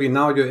headphone, and maybe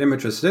now your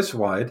image is this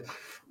wide,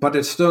 but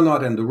it's still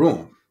not in the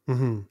room.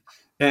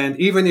 And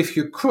even if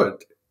you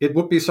could, it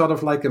would be sort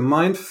of like a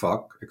mind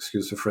fuck,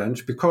 excuse the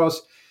French,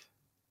 because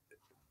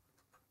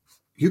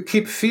you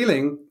keep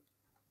feeling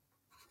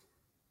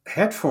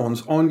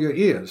headphones on your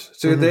ears.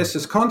 So there's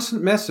this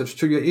constant message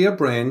to your ear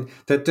brain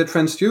that the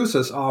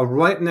transducers are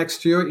right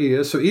next to your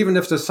ears. So even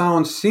if the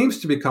sound seems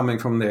to be coming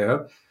from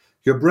there,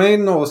 your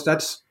brain knows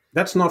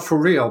that's not for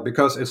real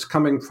because it's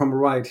coming from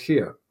right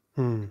here.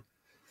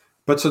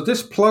 But so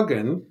this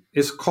plugin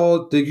is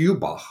called the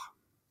U-Bach,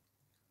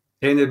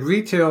 and it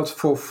retails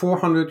for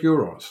 400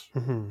 euros.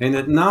 And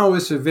it now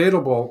is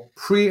available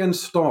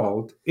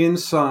pre-installed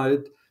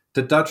inside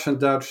the Dutch &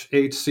 Dutch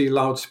HC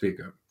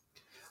loudspeaker.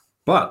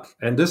 But,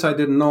 and this I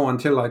didn't know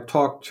until I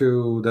talked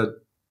to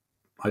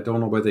I don't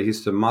know whether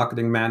he's the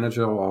marketing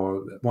manager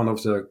or one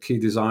of the key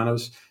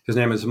designers. His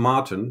name is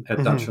Martin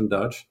at Dutch &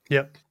 Dutch.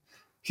 Yep.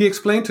 He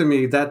explained to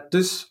me that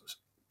this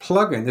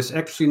plugin is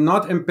actually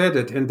not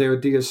embedded in their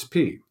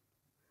DSP.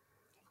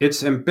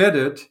 It's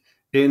embedded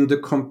in the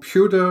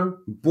computer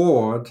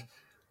board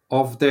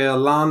of their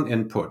LAN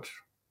input.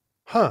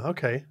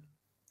 Okay.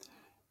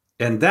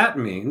 And that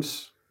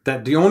means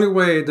that the only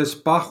way this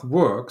Bach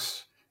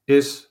works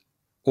is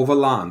over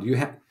LAN.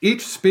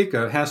 Each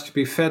speaker has to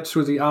be fed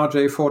through the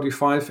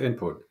RJ45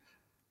 input.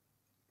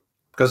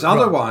 Because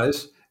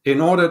otherwise, in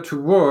order to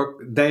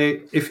work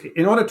AES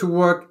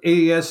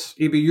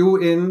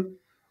EBU in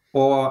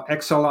or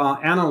XLR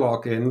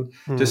analog in,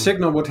 the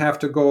signal would have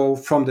to go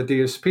from the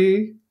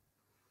DSP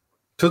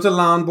to the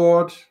LAN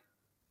board,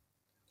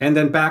 and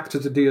then back to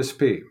the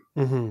DSP.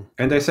 Mm-hmm.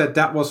 And they said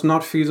that was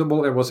not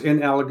feasible, it was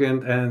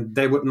inelegant, and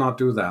they would not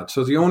do that.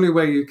 So the only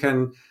way you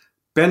can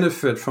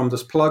benefit from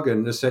this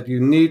plugin is that you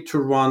need to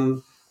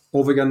run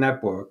over your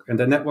network, and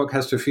the network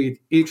has to feed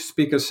each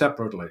speaker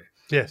separately.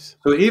 Yes.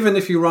 So even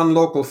if you run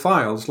local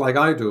files like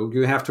I do,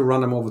 you have to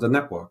run them over the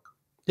network.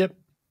 Yep.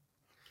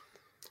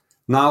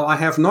 Now, I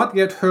have not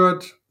yet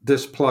heard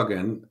this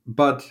plugin,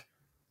 but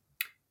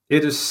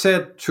it is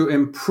said to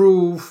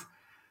improve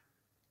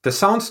the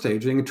sound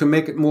staging to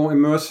make it more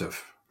immersive.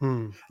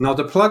 Now,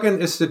 the plugin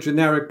is the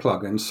generic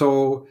plugin,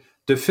 so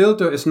the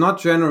filter is not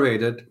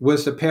generated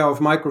with a pair of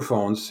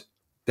microphones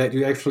that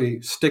you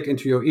actually stick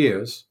into your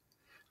ears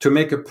to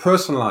make a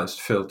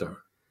personalized filter.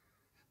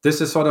 This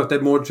is sort of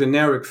the more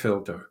generic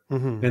filter.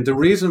 Mm-hmm. And the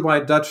reason why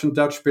Dutch and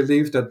Dutch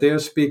believe that their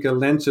speaker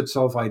lends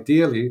itself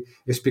ideally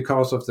is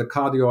because of the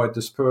cardioid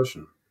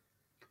dispersion.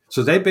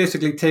 So they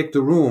basically take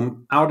the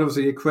room out of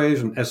the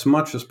equation as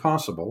much as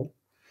possible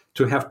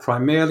to have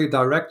primarily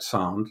direct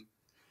sound.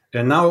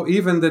 And now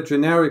even the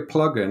generic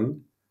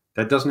plugin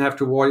that doesn't have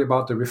to worry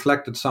about the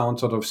reflected sound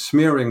sort of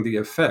smearing the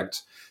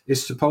effects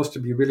is supposed to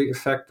be really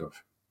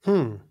effective.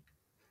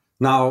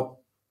 Now,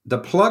 the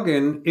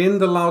plugin in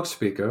the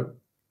loudspeaker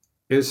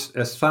is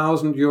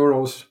 1,000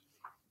 euros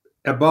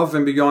above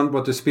and beyond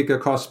what the speaker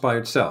costs by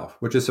itself,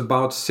 which is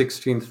about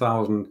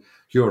 16,000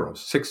 euros,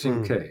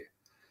 16K.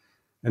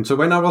 And so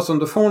when I was on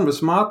the phone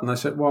with Martin, I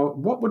said, well,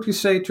 what would you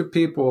say to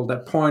people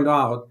that point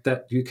out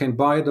that you can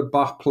buy the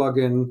Bach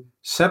plugin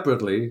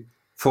separately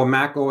for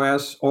Mac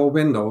OS or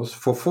Windows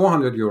for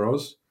 400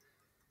 euros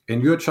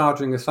and you're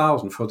charging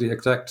 1,000 for the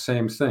exact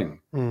same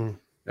thing?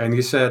 And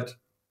he said,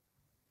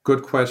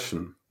 good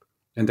question.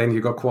 And then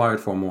he got quiet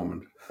for a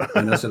moment.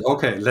 And I said,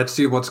 okay, let's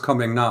see what's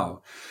coming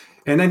now.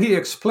 And then he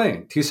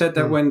explained. He said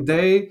that when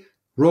they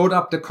wrote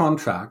up the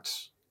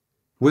contracts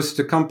with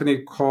the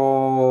company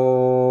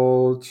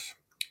called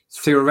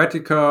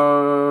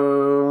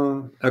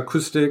Theoretica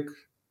Acoustic,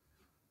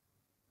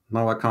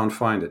 now I can't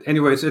find it.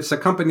 Anyways, it's a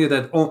company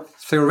that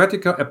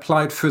Theoretica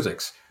Applied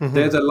Physics.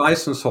 They're the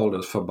license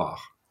holders for Bach.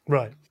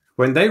 Right.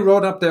 When they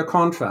wrote up their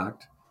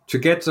contract to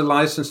get the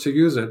license to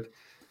use it,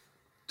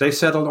 they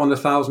settled on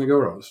 1,000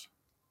 euros.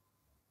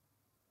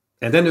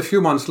 And then a few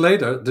months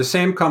later, the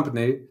same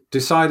company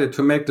decided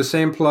to make the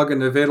same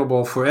plugin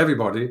available for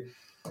everybody,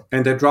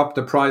 and they dropped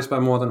the price by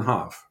more than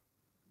half.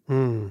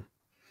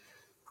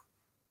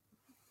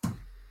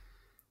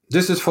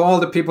 This is for all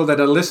the people that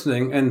are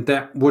listening and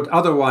that would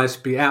otherwise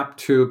be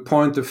apt to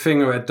point the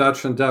finger at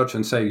Dutch and Dutch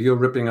and say, you're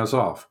ripping us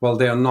off. Well,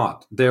 they're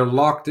not. They're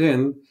locked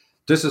in.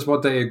 This is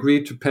what they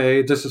agreed to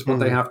pay. This is what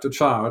they have to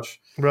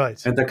charge.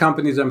 Right. And the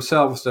companies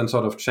themselves then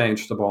sort of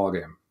changed the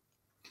ballgame.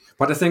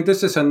 But I think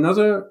this is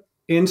another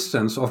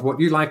instance of what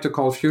you like to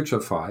call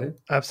future-fi.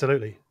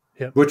 Absolutely.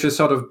 Yep. Which is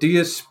sort of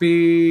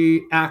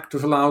DSP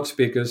active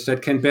loudspeakers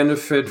that can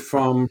benefit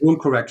from room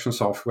correction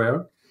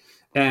software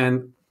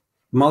and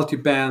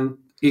multi-band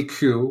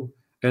EQ,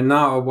 and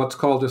now what's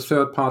called a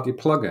third-party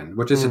plugin,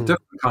 which is a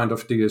different kind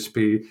of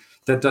DSP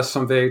that does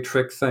some very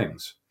trick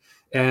things.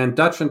 And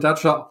Dutch and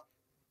Dutch are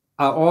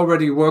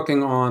already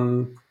working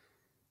on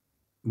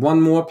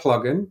one more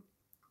plugin.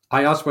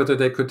 I asked whether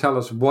they could tell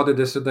us what it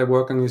is that they're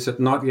working on. He said,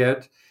 not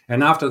yet.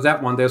 And after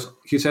that one,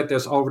 he said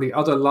there's already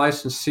other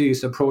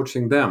licensees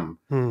approaching them.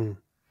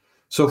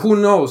 So who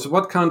knows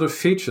what kind of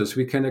features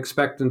we can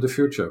expect in the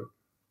future.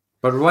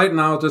 But right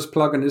now, this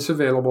plugin is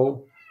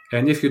available.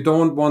 And if you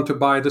don't want to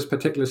buy this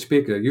particular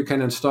speaker, you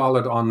can install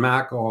it on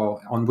Mac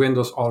or on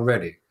Windows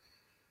already.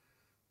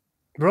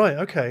 Right,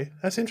 okay.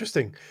 That's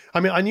interesting.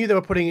 I mean, I knew they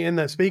were putting it in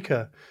that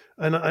speaker.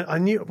 And I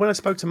knew, when I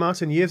spoke to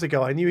Martin years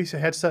ago, I knew he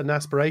had certain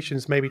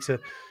aspirations maybe to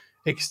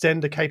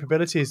extend the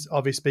capabilities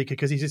of his speaker,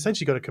 because he's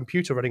essentially got a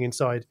computer running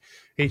inside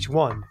each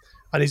one.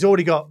 And he's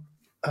already got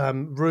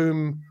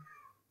room,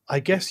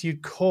 I guess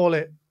you'd call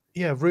it,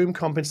 room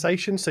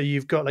compensation. So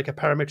you've got like a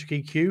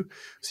parametric EQ.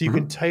 So you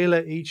can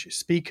tailor each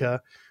speaker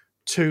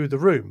to the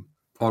room.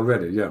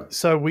 Already, yeah.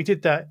 So we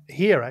did that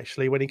here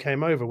actually when he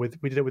came over. We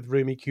did it with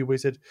Room EQ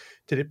Wizard,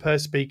 did it per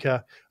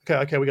speaker.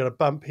 Okay, we got a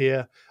bump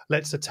here.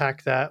 Let's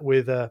attack that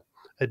with a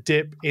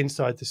dip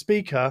inside the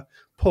speaker,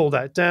 pull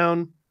that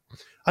down.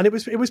 And it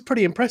was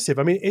pretty impressive.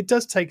 I mean, it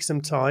does take some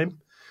time.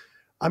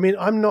 I mean,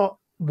 I'm not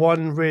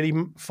one really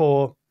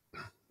for,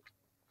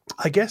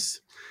 I guess,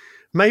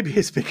 maybe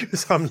it's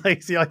because I'm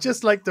lazy. I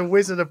just like the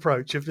wizard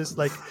approach of just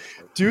like,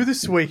 do the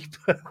sweep,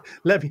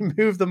 let me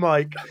move the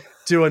mic,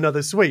 do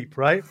another sweep,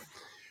 right?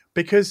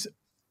 Because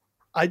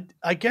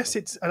I guess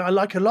and I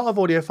like a lot of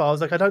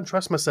audiophiles, like I don't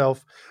trust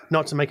myself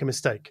not to make a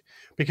mistake,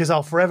 because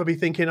I'll forever be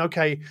thinking,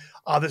 okay,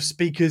 are the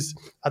speakers,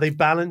 are they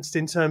balanced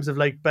in terms of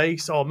like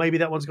bass, or maybe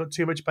that one's got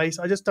too much bass?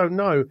 I just don't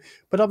know.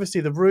 But obviously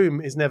the room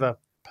is never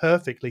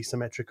perfectly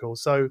symmetrical.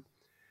 So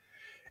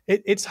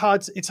it's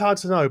hard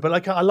to know. But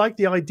like I like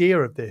the idea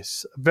of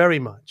this very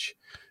much.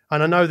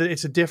 And I know that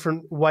it's a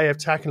different way of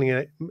tackling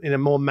it in a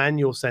more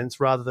manual sense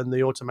rather than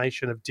the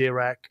automation of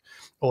Dirac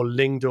or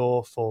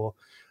Lingdorf or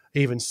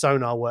even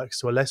Sonar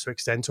works to a lesser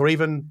extent, or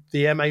even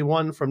the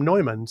MA1 from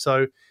Neumann.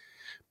 So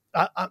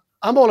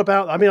I'm all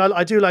about. I mean,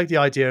 I do like the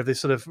idea of this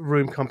sort of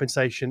room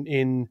compensation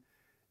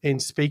in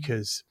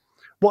speakers.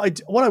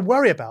 What I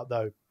worry about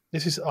though,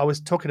 I was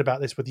talking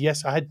about this with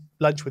I had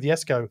lunch with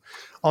Yesko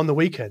on the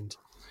weekend,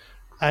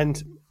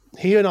 and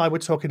he and I were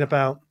talking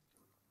about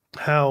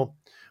how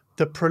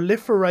the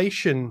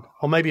proliferation,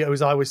 or maybe it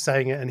was I was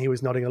saying it and he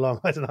was nodding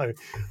along. I don't know.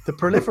 The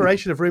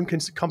proliferation of room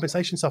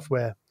compensation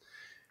software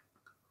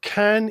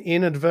can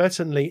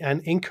inadvertently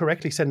and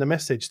incorrectly send a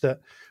message that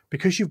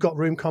because you've got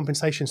room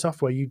compensation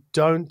software, you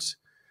don't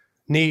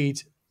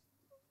need,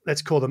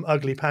 let's call them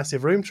ugly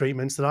passive room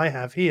treatments that I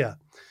have here.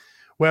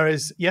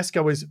 Whereas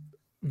Yesko was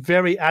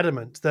very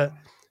adamant that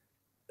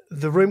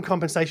the room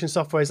compensation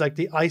software is like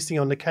the icing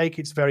on the cake.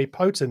 It's very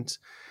potent,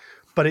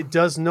 but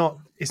it's not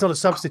a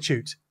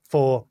substitute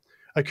for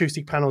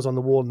acoustic panels on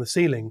the wall and the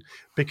ceiling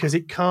because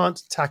it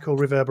can't tackle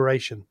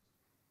reverberation.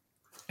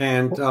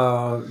 And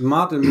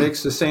Martin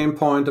makes the same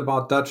point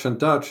about Dutch and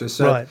Dutch, is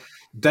that Right.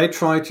 they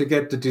try to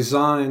get the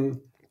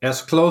design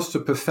as close to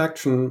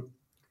perfection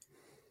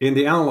in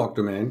the analog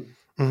domain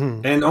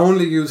and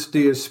only use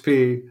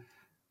DSP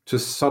to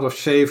sort of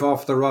shave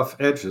off the rough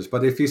edges.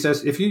 But if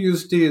you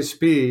use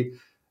DSP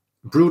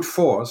brute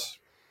force,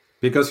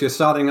 because you're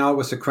starting out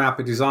with a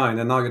crappy design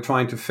and now you're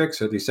trying to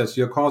fix it, he says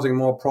you're causing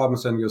more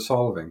problems than you're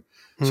solving.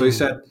 So he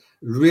said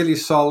really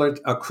solid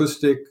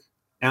acoustic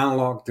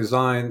analog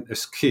design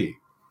is key.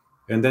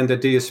 And then the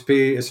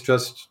DSP is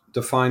just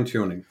the fine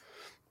tuning.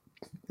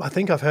 I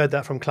think I've heard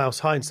that from Klaus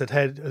Heinz at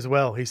Head as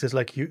well. He says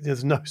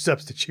there's no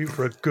substitute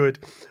for a good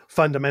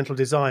fundamental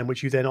design,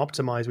 which you then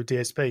optimize with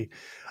DSP.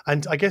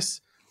 And I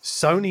guess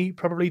Sony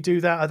probably do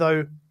that,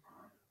 although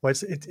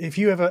if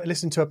you ever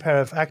listen to a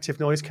pair of active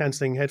noise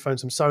cancelling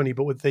headphones from Sony,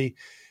 but with the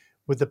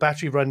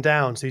battery run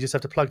down, so you just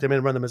have to plug them in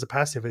and run them as a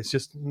passive,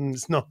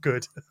 it's not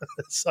good.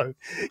 So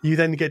you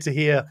then get to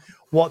hear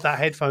what that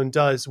headphone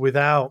does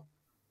without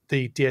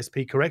the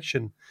DSP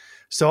correction.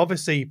 So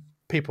obviously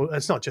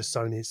it's not just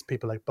Sony, it's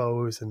people like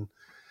Bose and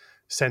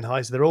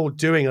Sennheiser. They're all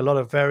doing a lot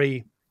of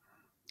very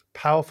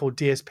powerful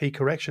DSP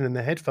correction in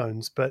their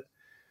headphones, but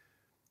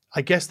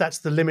I guess that's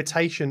the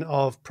limitation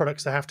of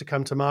products that have to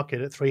come to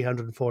market at $300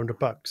 and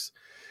 $400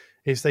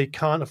 is they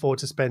can't afford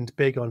to spend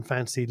big on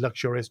fancy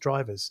luxurious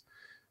drivers.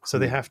 So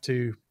they have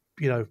to,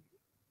 to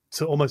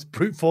almost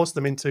brute force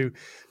them into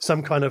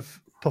some kind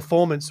of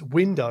performance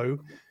window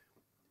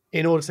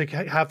in order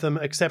to have them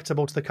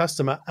acceptable to the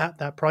customer at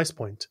that price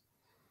point.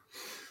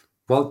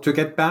 Well, to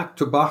get back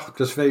to Bach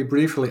just very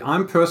briefly,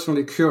 I'm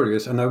personally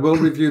curious, and I will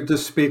review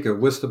this speaker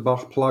with the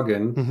Bach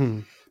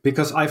plugin,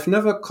 because I've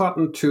never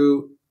gotten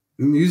to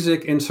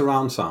music in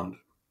surround sound.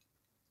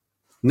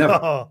 Never.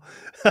 Oh.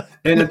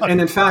 And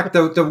in fact,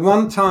 the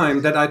one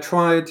time that I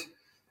tried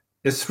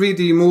a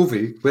 3D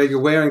movie where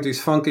you're wearing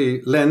these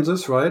funky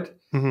lenses, right?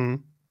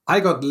 I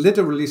got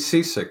literally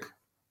seasick.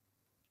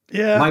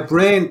 Yeah.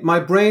 My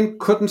brain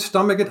couldn't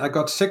stomach it. I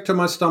got sick to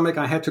my stomach.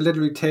 I had to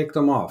literally take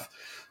them off.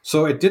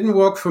 So it didn't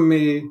work for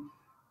me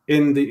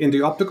in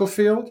the optical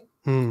field.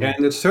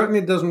 And it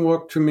certainly doesn't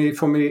work for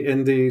me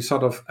in the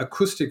sort of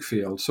acoustic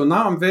field. So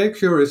now I'm very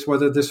curious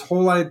whether this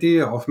whole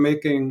idea of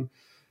making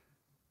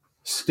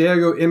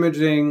stereo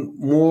imaging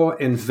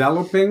more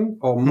enveloping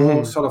or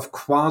more sort of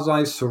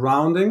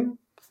quasi-surrounding,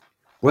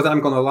 whether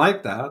I'm going to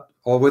like that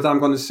or whether I'm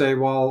going to say,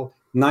 well,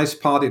 nice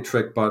party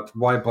trick, but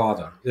why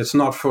bother? It's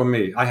not for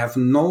me. I have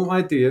no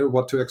idea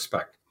what to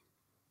expect.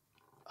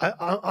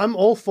 I'm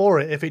all for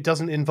it if it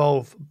doesn't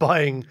involve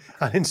buying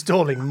and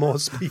installing more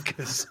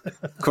speakers.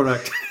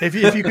 Correct. If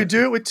you could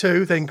do it with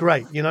two, then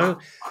great.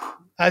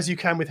 As you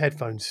can with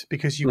headphones,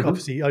 because you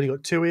obviously only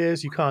got two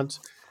ears. You can't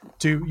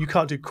do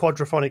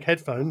quadraphonic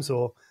headphones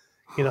or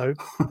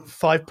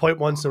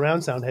 5.1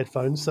 surround sound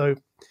headphones. So,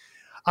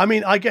 I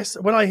mean, I guess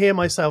when I hear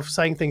myself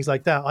saying things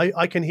like that,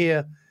 I can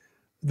hear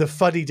the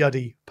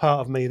fuddy-duddy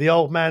part of me, the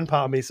old man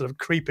part of me, sort of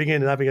creeping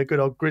in and having a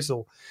good old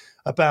grizzle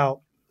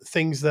about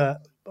things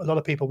that a lot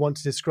of people want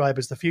to describe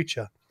as the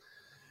future.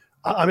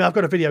 I mean, I've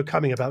got a video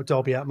coming about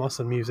Dolby Atmos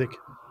and music,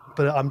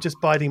 but I'm just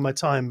biding my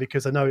time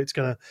because I know it's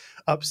going to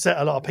upset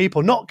a lot of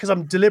people. Not because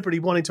I'm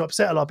deliberately wanting to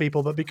upset a lot of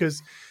people, but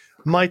because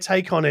my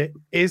take on it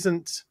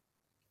isn't,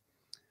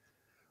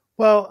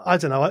 well, I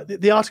don't know.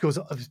 The article's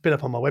been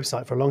up on my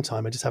website for a long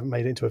time. I just haven't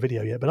made it into a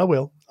video yet, but I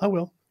will.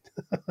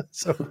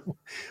 So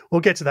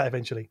we'll get to that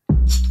eventually.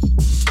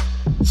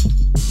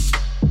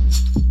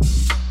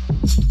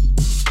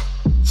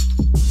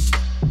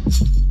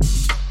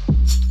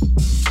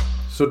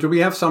 So do we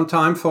have some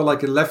time for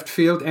like a left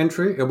field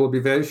entry? It will be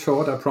very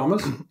short, I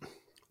promise.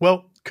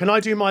 Well, can I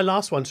do my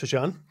last one,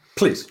 Srajan?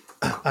 Please.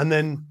 And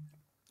then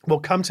we'll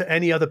come to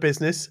any other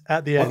business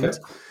at the end.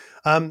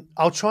 Okay.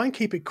 I'll try and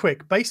keep it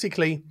quick.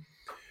 Basically,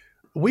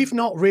 we've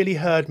not really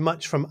heard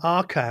much from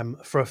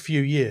Arcam for a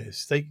few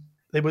years. They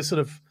were sort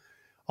of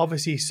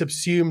obviously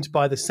subsumed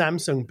by the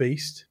Samsung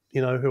beast,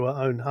 who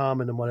own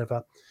Harman and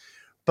whatever.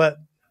 But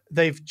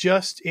they've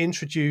just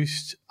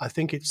introduced, I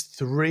think it's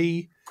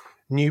three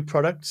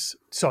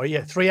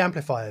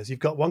amplifiers. You've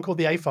got one called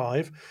the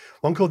A5,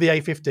 one called the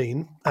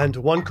A15, and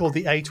one called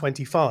the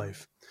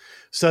A25.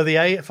 So the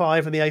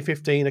A5 and the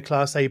A15 are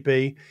Class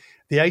AB.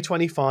 The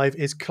A25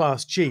 is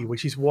Class G,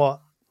 which is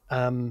what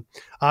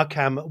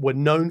Arcam were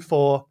known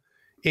for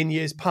in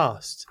years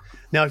past.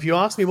 Now, if you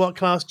ask me what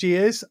Class G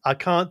is, I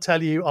can't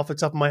tell you off the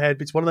top of my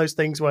head. It's one of those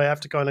things where I have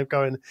to kind of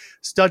go and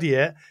study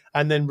it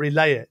and then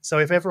relay it. So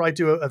if ever I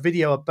do a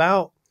video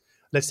about,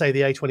 let's say,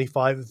 the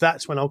A25,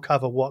 that's when I'll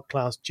cover what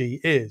Class G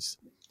is.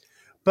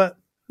 But,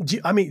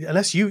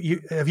 unless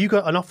you have you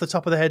got an off the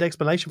top of the head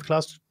explanation for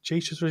Class G,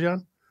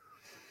 Rajan?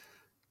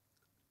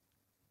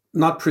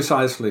 Not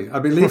precisely. I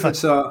believe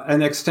it's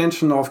an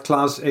extension of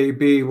Class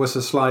AB with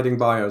a sliding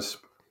bias.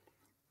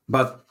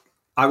 But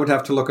I would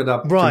have to look it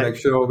up to make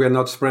sure we're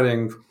not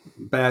spreading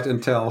bad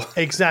intel.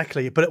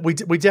 Exactly. But we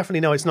definitely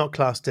know it's not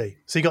Class D.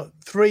 So you got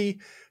three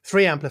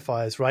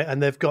amplifiers, right?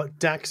 And they've got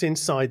DACs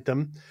inside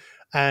them.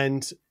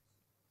 And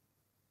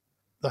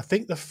I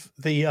think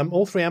the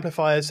all three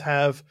amplifiers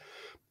have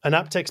an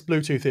aptX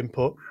Bluetooth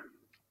input,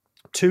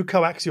 2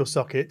 coaxial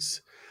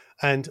sockets,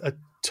 and a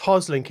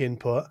Toslink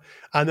input,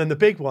 and then the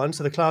big one,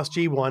 so the Class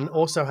G one,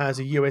 also has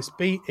a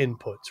USB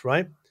input,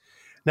 right?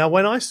 Now,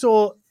 when I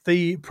saw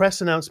the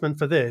press announcement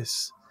for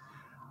this,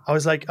 I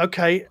was like,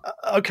 okay,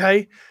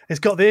 it's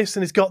got this,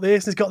 and it's got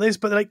this, and it's got this,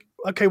 but like,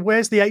 okay,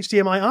 where's the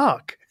HDMI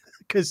ARC?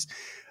 Because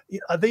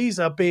these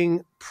are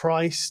being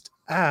priced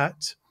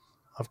at,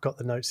 I've got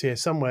the notes here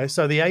somewhere,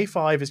 so the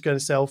A5 is going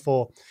to sell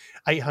for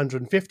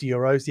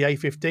 €850, the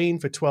A15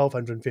 for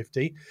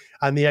 1,250,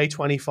 and the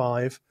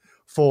A25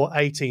 for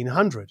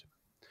 1,800.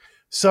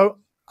 So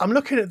I'm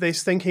looking at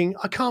this thinking,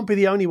 I can't be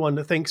the only one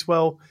that thinks,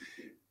 well,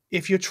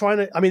 if you're trying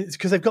to, it's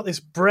because they've got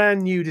this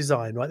brand new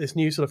design, right? This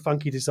new sort of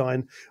funky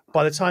design.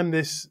 By the time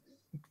this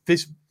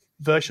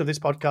version of this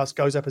podcast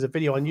goes up as a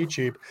video on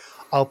YouTube,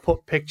 I'll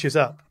put pictures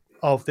up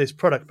of this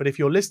product. But if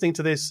you're listening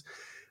to this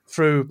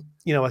through,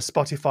 a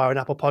Spotify or an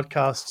Apple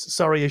Podcasts,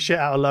 sorry, you're shit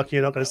out of luck.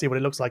 You're not going to see what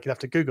it looks like. You'll have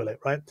to Google it,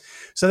 right?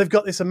 So they've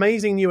got this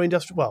amazing new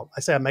industrial, well, I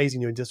say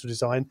amazing new industrial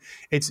design.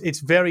 It's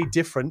very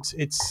different.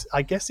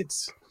 I guess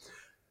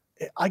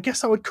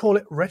I would call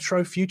it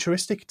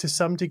retro-futuristic to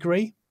some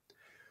degree.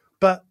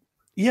 But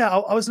yeah,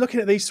 I was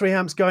looking at these 3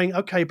 amps going,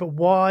 okay, but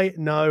why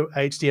no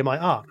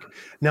HDMI ARC?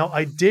 Now,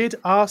 I did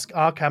ask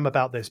Arcam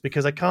about this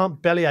because I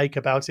can't bellyache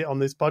about it on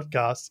this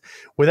podcast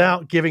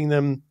without giving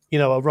them,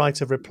 a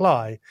right of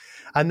reply.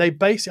 And they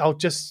basically, I'll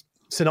just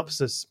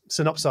synopsize,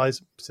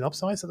 is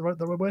that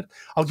the right word?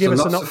 I'll give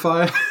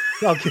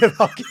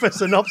I'll give a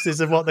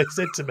synopsis of what they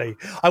said to me.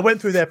 I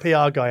went through their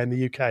PR guy in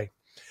the UK,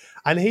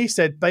 and he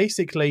said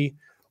basically,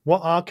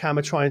 what Arcam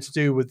are trying to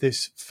do with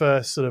this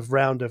first sort of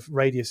round of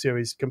radio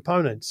series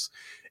components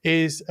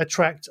is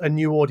attract a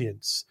new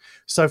audience.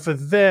 So for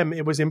them,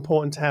 it was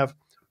important to have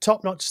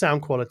top-notch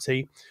sound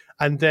quality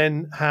and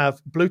then have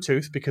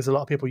Bluetooth, because a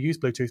lot of people use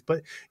Bluetooth.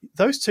 But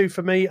those two,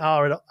 for me,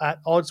 are at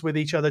odds with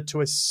each other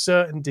to a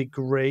certain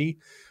degree.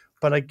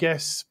 But I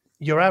guess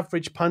your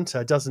average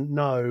punter doesn't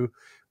know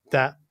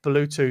that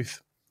Bluetooth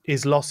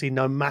is lossy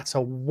no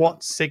matter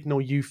what signal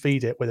you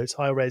feed it, whether it's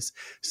high-res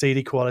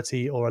CD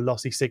quality or a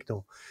lossy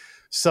signal.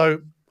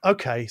 So,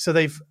 okay, so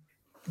they've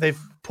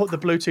put the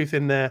Bluetooth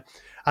in there,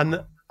 and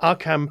the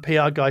Arcam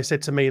PR guy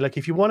said to me, like,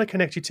 if you want to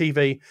connect your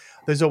TV,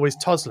 there's always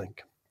Toslink.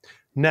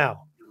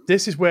 Now,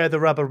 this is where the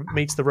rubber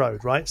meets the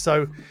road, right?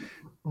 So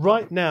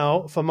right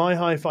now, for my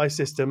hi-fi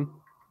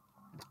system,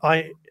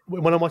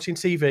 when I'm watching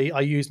TV,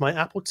 I use my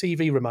Apple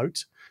TV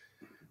remote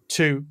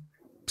to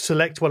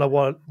select what I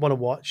want to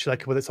watch,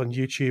 like whether it's on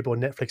YouTube or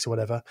Netflix or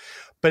whatever.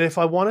 But if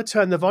I want to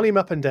turn the volume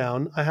up and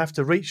down, I have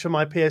to reach for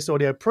my PS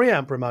Audio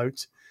preamp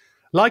remote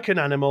like an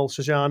animal,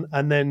 Shajan,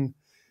 and then,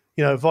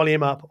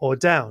 volume up or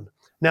down.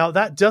 Now,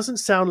 that doesn't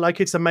sound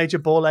like it's a major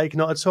ball ache,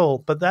 not at all.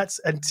 But that's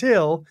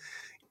until,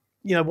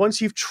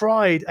 once you've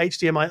tried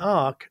HDMI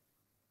ARC,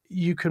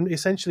 you can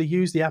essentially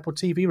use the Apple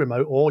TV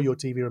remote or your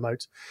TV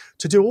remote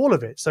to do all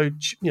of it. So,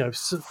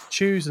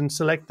 choose and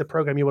select the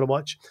program you want to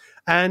watch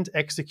and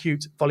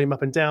execute volume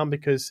up and down,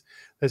 because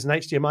there's an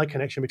HDMI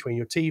connection between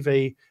your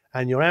TV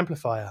and your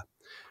amplifier.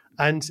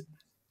 And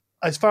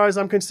as far as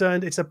I'm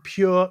concerned, it's a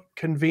pure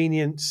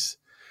convenience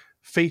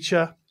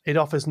feature. It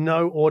offers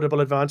no audible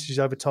advantages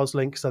over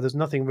Toslink, so there's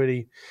nothing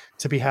really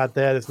to be had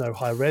there. There's no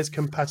high-res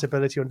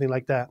compatibility or anything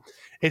like that.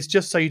 It's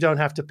just so you don't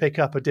have to pick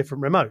up a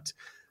different remote.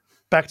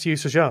 Back to you,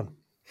 Sajan.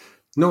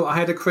 No, I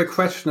had a quick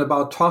question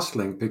about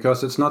Toslink,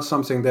 because it's not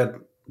something that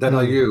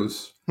I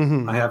use.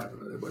 Mm-hmm. I have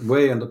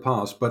way in the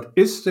past. But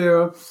is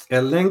there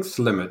a length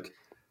limit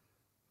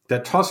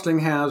that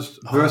Toslink has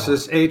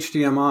versus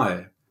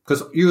HDMI?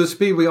 Because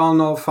USB, we all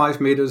know 5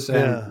 meters,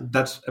 and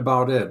that's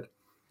about it.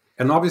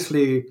 And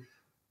obviously,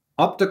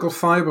 optical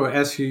fiber,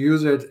 as you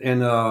use it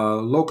in a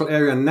local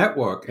area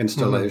network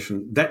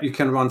installation, that you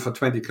can run for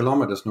 20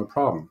 kilometers, no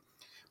problem.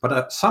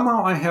 But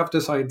somehow I have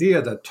this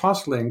idea that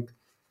Toslink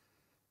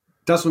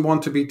doesn't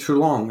want to be too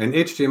long, and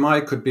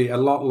HDMI could be a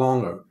lot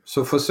longer.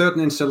 So for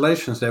certain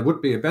installations, there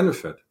would be a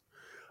benefit.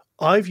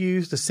 I've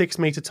used a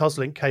 6-meter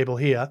Toslink cable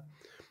here,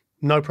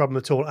 no problem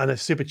at all, and a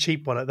super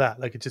cheap one at that,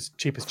 like it's just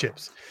cheap as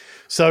chips.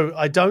 So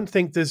I don't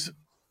think there's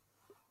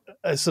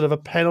a sort of a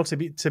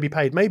penalty to be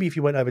paid. Maybe if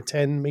you went over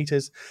 10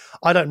 meters,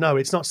 I don't know.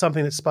 It's not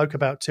something that's spoke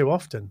about too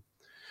often.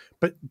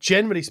 But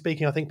generally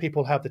speaking, I think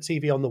people have the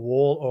TV on the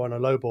wall or on a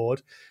low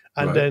board,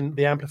 and then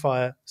the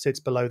amplifier sits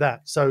below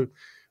that. So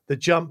the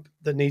jump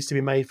that needs to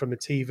be made from the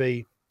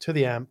TV to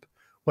the amp,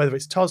 whether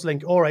it's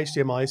Toslink or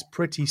HDMI, is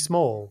pretty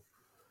small.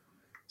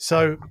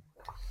 So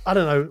I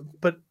don't know,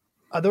 but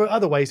there are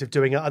other ways of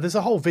doing it. There's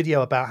a whole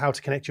video about how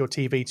to connect your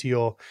TV to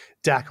your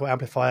DAC or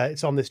amplifier.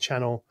 It's on this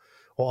channel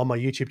or on my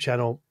YouTube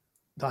channel.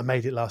 I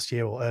made it last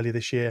year or earlier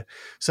this year.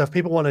 So if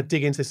people want to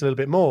dig into this a little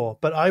bit more,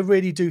 but I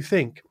really do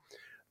think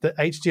that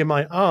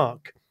HDMI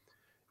ARC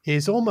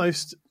is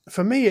almost,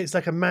 for me, it's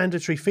like a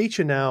mandatory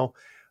feature now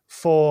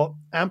for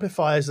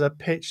amplifiers that are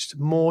pitched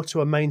more to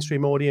a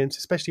mainstream audience,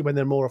 especially when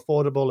they're more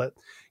affordable at,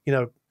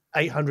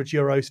 800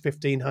 euros,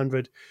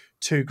 1,500,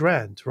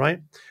 $2,000,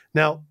 right?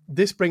 Now,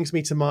 this brings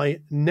me to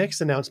my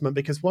next announcement,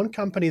 because one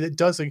company that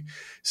does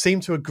seem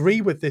to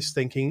agree with this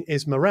thinking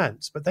is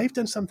Marantz, but they've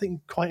done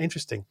something quite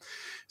interesting.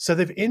 So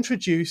they've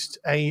introduced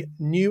a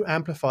new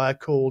amplifier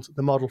called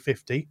the Model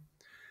 50,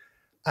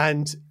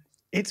 and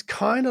it's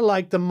kind of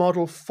like the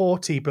Model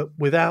 40, but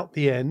without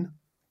the N.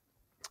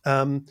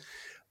 And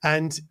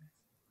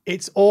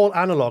it's all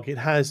analog. It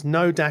has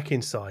no DAC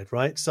inside,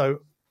 right? So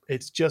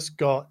it's just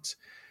got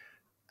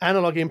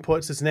analog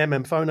inputs. It's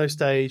an phono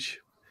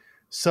stage.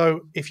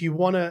 So if you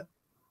want to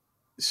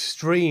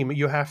stream,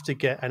 you have to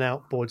get an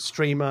outboard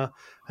streamer,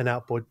 an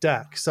outboard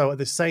DAC. So at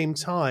the same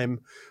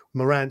time,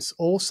 Marantz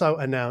also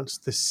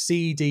announced the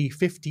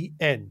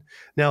CD50N.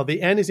 Now,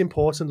 the N is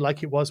important,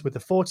 like it was with the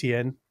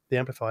 40N, the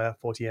amplifier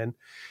 40N,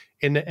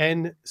 and the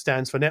N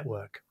stands for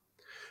network.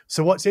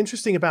 So what's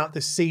interesting about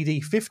the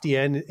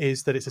CD50N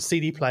is that it's a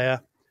CD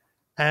player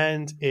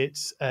and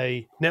it's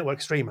a network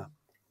streamer,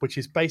 which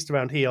is based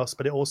around HEOS,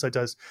 but it also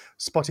does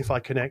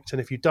Spotify Connect. And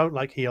if you don't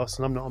like HEOS,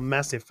 and I'm not a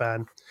massive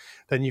fan,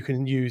 then you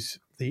can use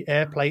the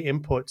AirPlay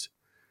input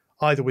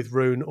either with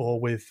Roon or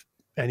with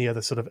any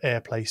other sort of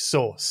AirPlay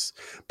source.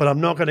 But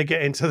I'm not going to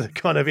get into the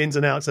kind of ins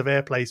and outs of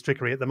AirPlay's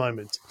trickery at the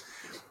moment.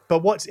 But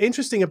what's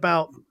interesting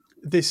about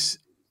this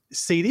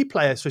CD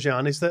player,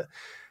 Srajan, is that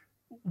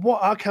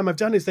what Arcam have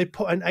done is they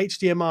put an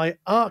HDMI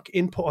ARC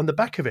input on the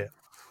back of it.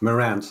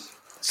 Marantz.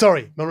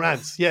 Sorry,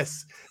 Marantz,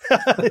 yes.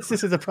 This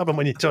is a problem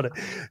when you're trying to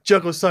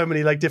juggle so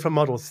many different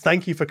models.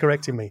 Thank you for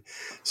correcting me.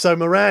 So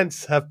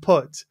Marantz have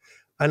put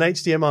an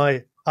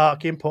HDMI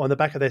ARC input on the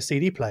back of their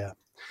CD player.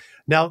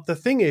 Now, the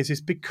thing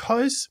is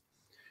because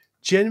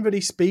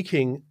generally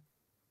speaking,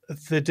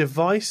 the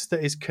device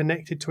that is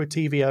connected to a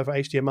TV over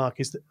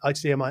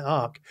HDMI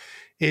ARC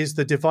is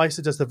the device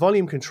that does the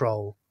volume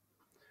control.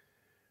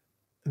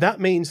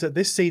 That means that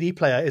this CD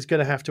player is going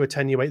to have to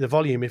attenuate the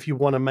volume if you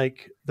want to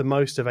make the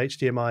most of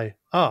HDMI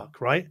ARC,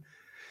 right?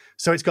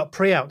 So it's got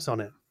pre-outs on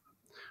it.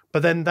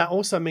 But then that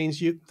also means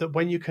that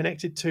when you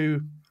connect it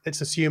to,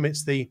 let's assume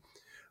it's the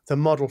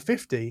Model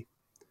 50,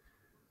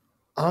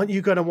 aren't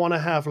you going to want to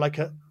have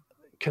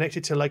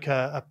connected to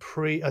a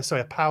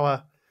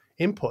power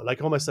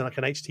input, almost like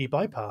an HT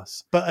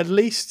bypass? But at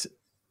least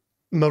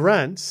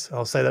Marantz,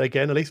 I'll say that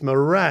again, at least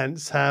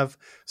Marantz have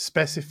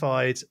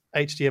specified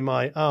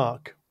HDMI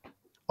ARC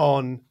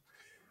on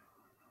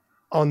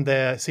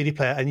their CD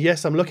player. And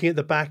yes, I'm looking at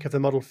the back of the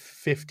Model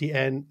 50.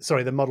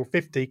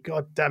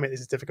 God damn it,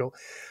 this is difficult.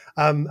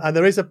 And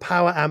there is a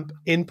power amp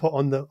input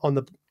on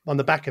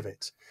the back of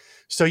it.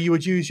 So you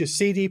would use your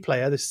CD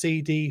player, the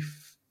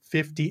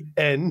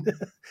CD50N,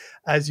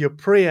 as your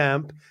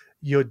preamp,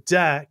 your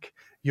DAC,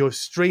 your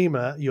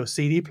streamer, your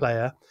CD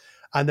player,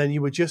 and then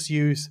you would just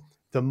use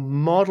the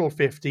Model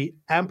 50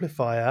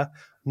 amplifier,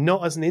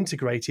 not as an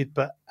integrated,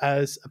 but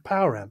as a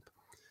power amp.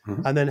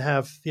 Mm-hmm. And then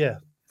have,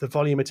 the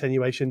volume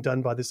attenuation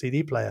done by the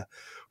CD player.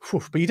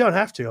 Whew, but you don't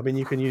have to. I mean,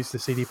 you can use the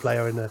CD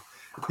player and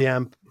the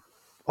amp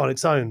on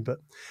its own. But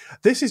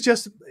this is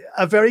just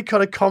a very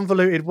kind of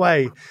convoluted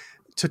way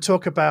to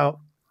talk about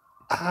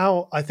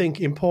how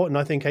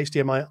important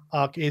HDMI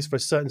ARC is for a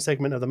certain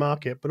segment of the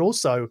market, but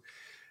also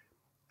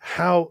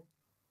how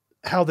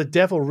the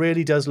devil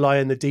really does lie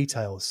in the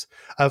details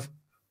of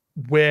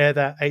where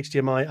that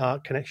HDMI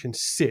ARC connection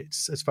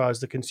sits as far as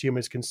the consumer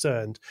is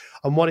concerned,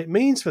 and what it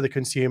means for the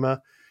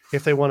consumer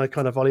if they want to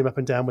kind of volume up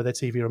and down with their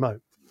TV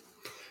remote.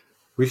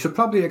 We should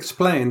probably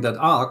explain that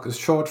ARC is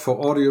short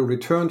for audio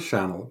return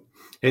channel.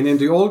 And in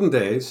the olden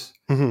days,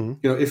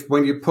 if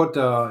when you put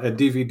a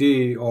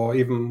DVD or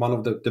even one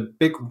of the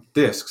big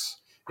discs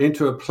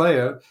into a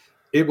player,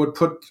 it would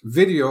put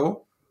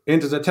video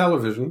into the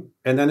television,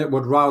 and then it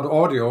would route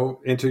audio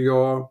into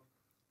your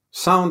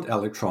sound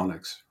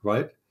electronics,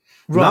 right?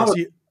 Right. So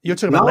you're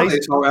talking about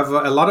nowadays,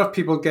 however, a lot of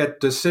people get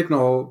the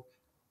signal,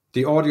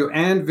 the audio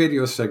and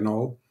video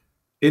signal,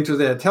 into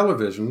their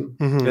television,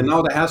 and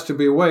now there has to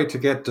be a way to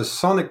get the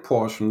sonic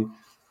portion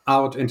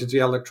out into the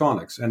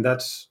electronics, and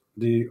that's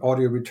the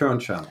audio return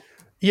channel.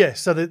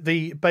 Yes, so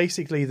the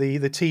basically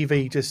the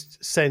TV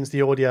just sends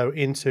the audio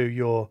into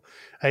your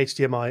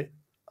HDMI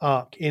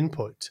ARC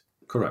input.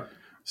 Correct.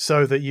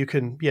 So that you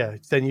can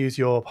then use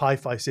your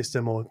hi-fi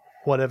system or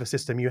whatever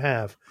system you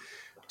have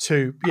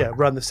to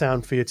run the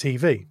sound for your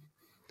TV.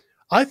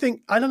 I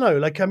think, I don't know,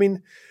 like, I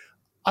mean,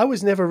 I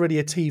was never really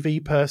a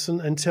TV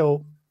person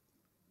until,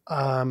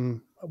 well,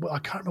 I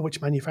can't remember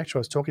which manufacturer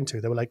I was talking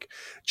to. They were like,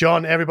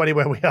 John, everybody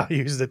where we are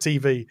uses a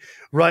TV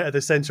right at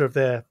the center of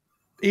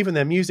even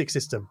their music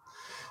system.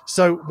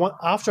 So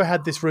after I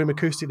had this room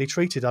acoustically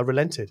treated, I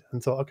relented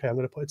and thought, okay, I'm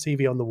going to put a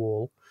TV on the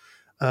wall.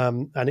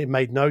 And it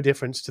made no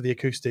difference to the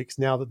acoustics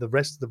now that the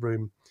rest of the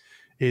room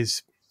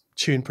is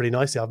tuned pretty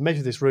nicely. I've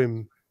measured this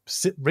room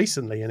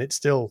recently and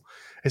it's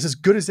as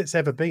good as it's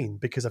ever been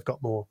because I've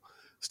got more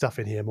stuff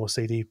in here, more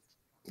CD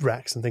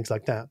racks and things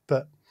like that.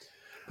 But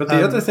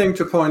the other thing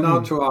to point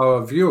out to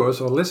our viewers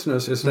or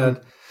listeners is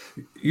that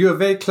you're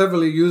very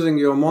cleverly using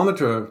your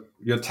monitor,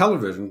 your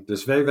television,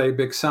 this very, very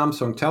big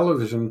Samsung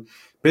television,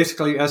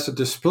 basically as a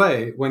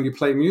display when you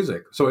play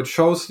music. So it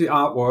shows the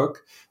artwork,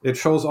 it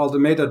shows all the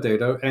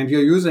metadata, and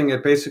you're using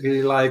it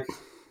basically like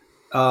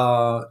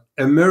a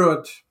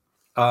mirrored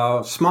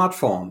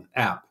smartphone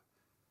app.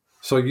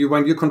 So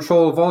when you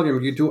control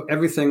volume, you do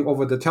everything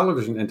over the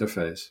television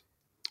interface.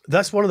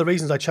 That's one of the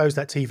reasons I chose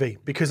that TV,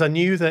 because I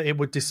knew that it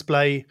would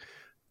display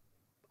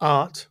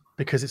art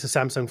because it's a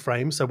Samsung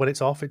frame. So when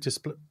it's off, it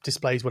just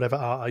displays whatever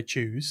art I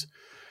choose.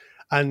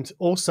 And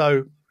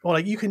also, well,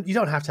 like you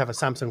don't have to have a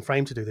Samsung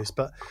frame to do this,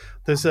 but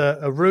there's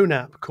a Roon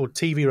app called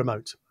TV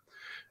Remote,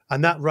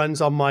 and that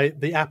runs on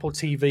the Apple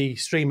TV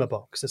streamer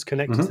box that's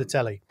connected to the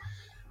telly.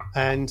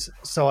 And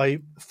so I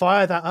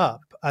fire that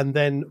up, and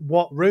then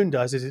what Roon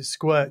does is it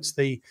squirts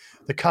the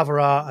cover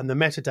art and the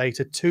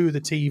metadata to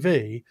the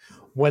TV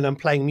when I'm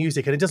playing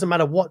music. And it doesn't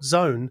matter what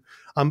zone.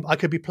 I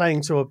could be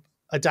playing to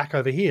a DAC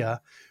over here,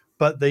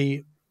 but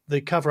the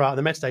cover art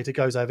and the metadata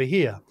goes over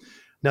here.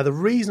 Now, the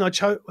reason I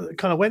kind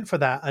of went for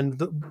that,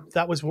 and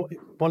that was one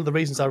of the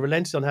reasons I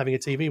relented on having a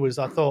TV, was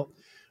I thought,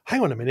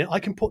 hang on a minute, I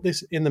can put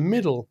this in the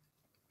middle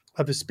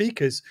of the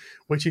speakers,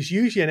 which is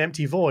usually an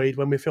empty void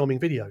when we're filming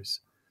videos.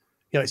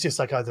 You know, it's just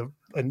like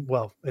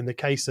in the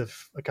case of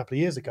a couple of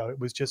years ago, it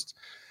was just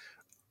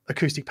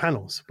acoustic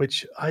panels,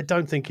 which I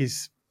don't think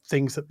is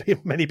things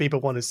that many people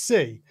want to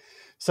see.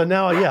 So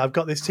now, I've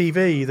got this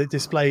TV that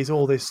displays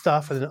all this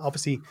stuff. And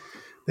obviously,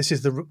 this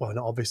is not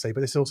obviously, but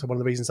this is also one of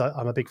the reasons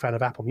I'm a big fan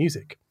of Apple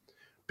Music,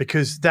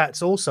 because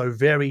that's also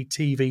very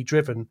TV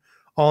driven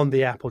on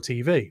the Apple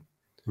TV.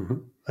 Mm-hmm.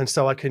 And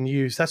so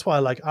that's why I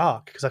like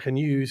Arc, because I can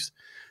use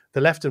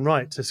the left and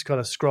right to kind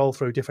of scroll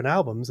through different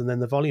albums, and then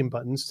the volume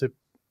buttons to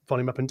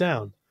volume up and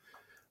down.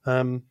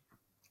 I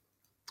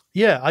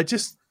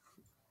just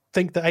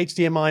think that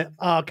HDMI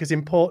Arc is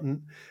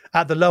important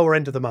at the lower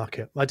end of the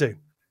market. I do.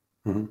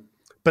 Mm-hmm.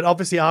 But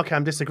obviously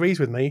Arcam disagrees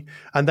with me,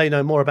 and they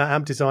know more about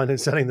amp design and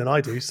selling than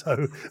I do.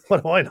 So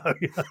what do I know?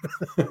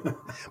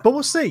 But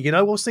we'll see.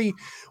 We'll see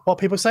what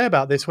people say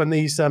about this when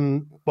these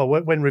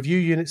when review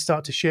units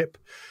start to ship,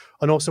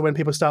 and also when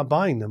people start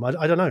buying them.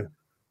 I don't know.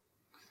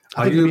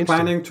 Are you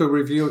planning to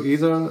review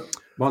either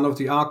one of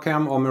the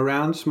Arcam or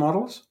Marantz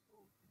models?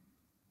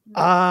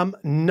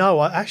 No,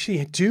 I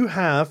actually do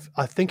have.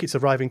 I think it's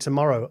arriving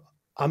tomorrow.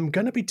 I'm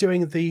going to be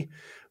doing the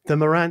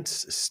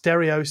Marantz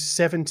Stereo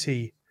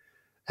 70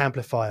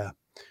 amplifier,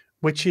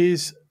 which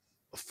is,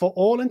 for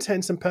all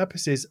intents and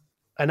purposes,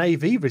 an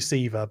AV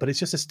receiver, but it's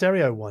just a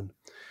stereo one.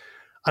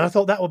 And I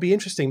thought that would be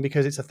interesting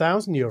because it's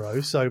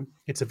 €1,000, so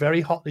it's a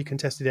very hotly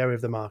contested area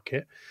of the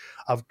market.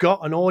 I've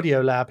got an audio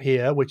lab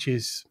here, which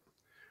is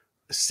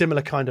a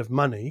similar kind of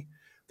money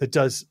that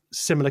does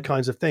similar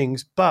kinds of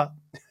things, but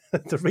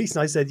the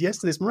reason I said yes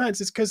to this Marantz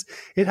is because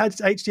it had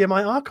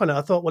HDMI Arc on it.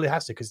 I thought, well, it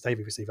has to because it's an AV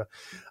receiver.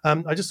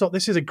 I just thought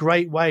this is a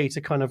great way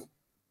to kind of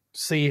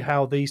see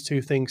how these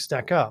two things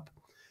stack up,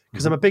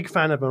 because I'm a big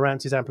fan of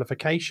Marantz's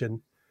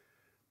amplification.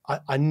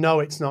 I know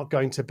it's not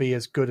going to be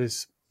as good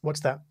as, what's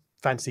that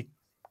fancy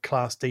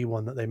Class D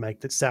one that they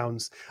make that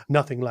sounds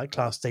nothing like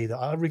Class D that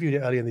I reviewed it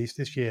earlier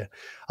this year.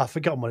 I've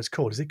forgotten what it's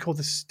called. Is it called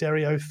the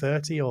Stereo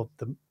 30 or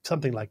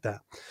something like that?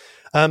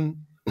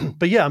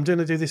 But I'm going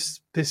to do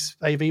this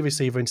AV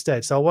receiver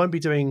instead. So I won't be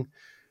doing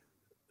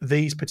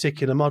these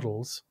particular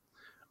models.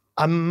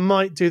 I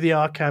might do the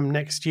Arcam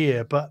next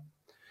year, but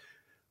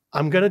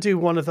I'm going to do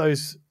one of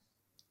those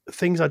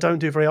things I don't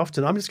do very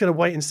often. I'm just going to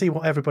wait and see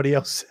what everybody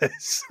else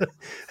says.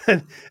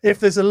 And if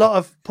there's a lot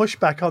of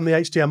pushback on the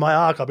HDMI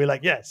Arc, I'll be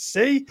like, yes,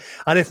 see?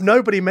 And if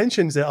nobody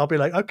mentions it, I'll be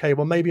like, okay,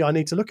 well, maybe I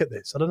need to look at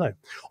this. I don't know.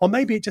 Or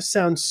maybe it just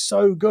sounds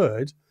so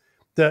good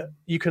that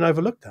you can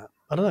overlook that.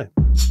 I don't know.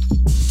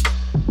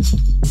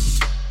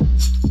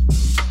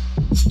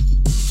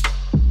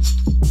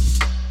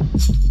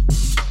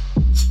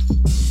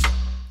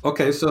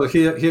 Okay, so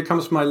here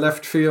comes my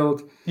left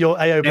field your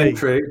AOB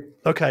entry.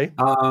 Okay.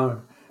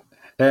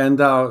 And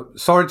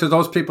sorry to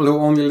those people who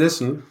only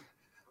listen,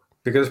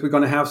 because we're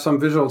going to have some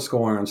visuals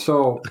going on.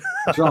 So,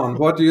 John,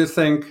 what do you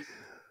think?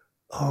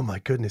 Oh my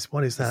goodness,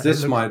 what is that?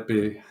 This might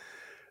be.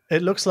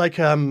 It looks like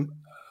a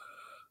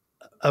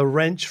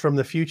wrench from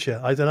the future.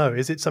 I don't know.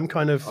 Is it some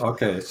kind of?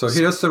 Okay, so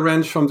here's the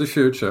wrench from the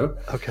future.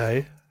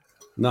 Okay.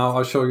 Now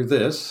I'll show you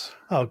this.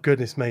 Oh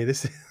goodness me!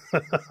 This is.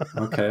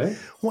 Okay.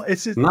 What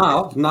is it?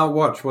 Now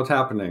watch what's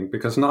happening,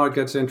 because now it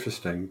gets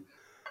interesting.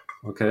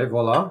 Okay,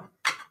 voila.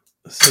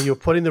 So you're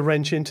putting the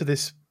wrench into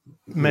this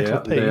metal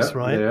piece,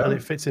 right? There. And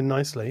it fits in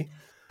nicely.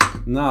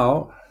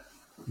 Now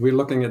we're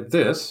looking at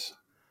this.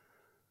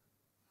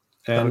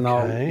 And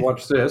now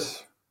watch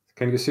this.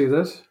 Can you see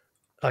this?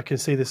 I can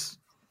see this.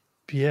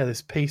 Yeah,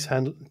 this piece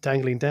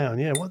dangling down.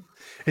 Yeah, what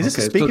is this?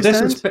 A speaker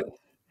stand?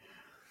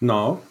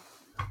 No,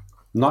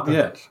 not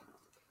yet.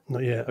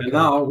 Not yet. Okay. And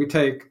now we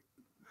take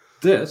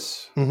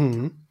this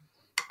and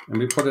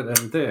we put it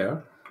in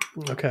there.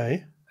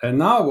 Okay. And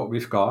now what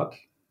we've got,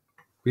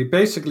 we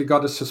basically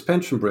got a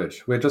suspension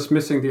bridge. We're just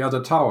missing the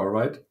other tower,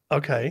 right?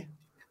 Okay.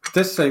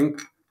 This thing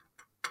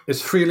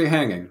is freely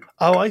hanging.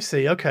 Oh, I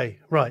see. Okay,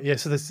 right. Yeah.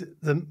 So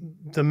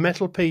the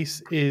metal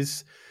piece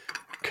is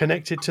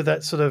connected to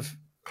that sort of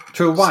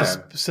to a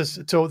wire,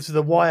 to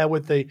the wire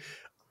with the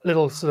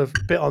little sort of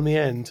bit on the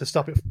end to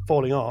stop it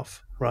falling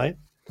off, right?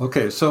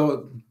 Okay.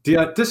 So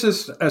this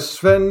is a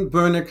Sven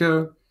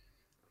Berneke.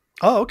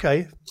 Oh,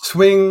 okay.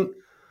 Swing.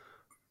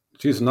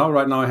 Geez,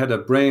 right now I had a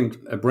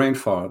brain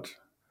fart.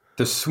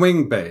 The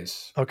swing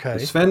bass. Okay.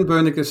 The Sven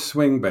Berneke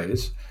swing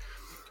bass,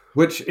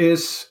 which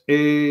is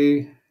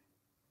an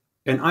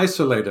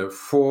isolator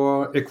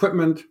for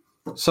equipment,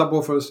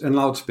 subwoofers, and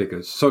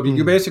loudspeakers. So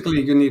you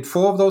need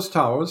 4 of those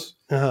towers.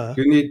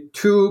 You need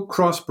 2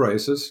 cross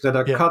braces that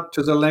are cut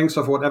to the length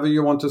of whatever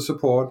you want to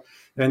support,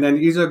 and then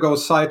either go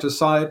side to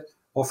side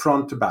or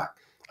front to back.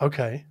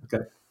 Okay.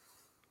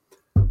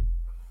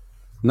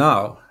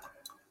 Now,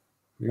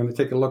 we're going to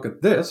take a look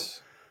at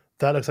this.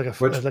 That looks like a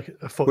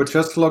foot. Which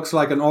just looks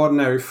like an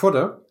ordinary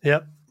footer.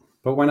 Yep.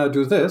 But when I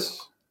do this,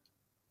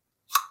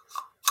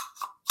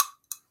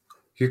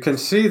 you can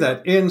see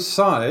that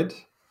inside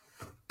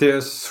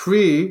there's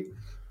 3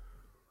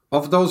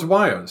 of those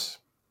wires.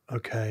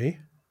 Okay.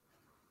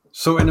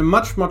 So in a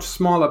much, much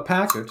smaller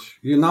package,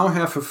 you now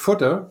have a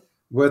footer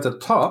where the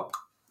top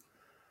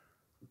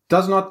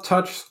does not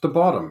touch the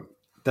bottom.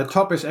 The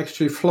top is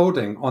actually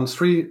floating on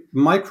 3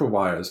 micro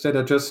wires that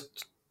are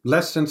just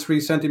less than 3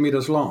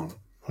 centimeters long.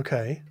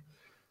 Okay.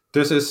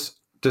 This is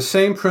the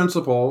same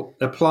principle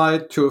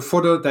applied to a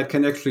footer that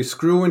can actually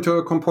screw into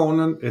a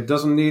component. It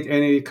doesn't need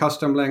any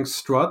custom length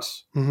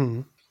struts.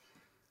 Mm-hmm.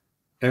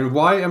 And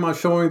why am I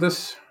showing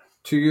this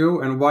to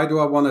you, and why do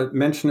I want to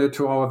mention it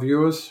to our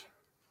viewers?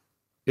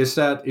 Is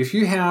that if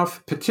you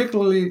have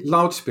particularly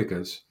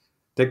loudspeakers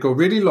that go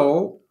really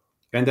low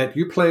and that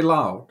you play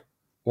loud,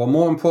 or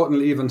more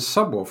importantly, even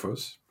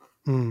subwoofers,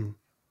 and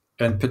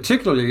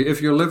particularly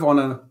if you live on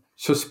a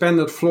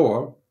suspended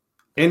floor,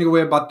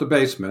 anywhere but the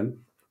basement,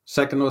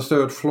 2nd or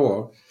 3rd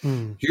floor,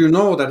 you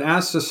know that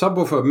as the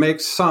subwoofer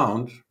makes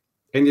sound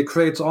and it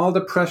creates all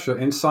the pressure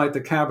inside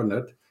the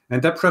cabinet,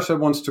 and that pressure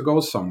wants to go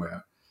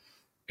somewhere,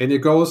 and it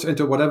goes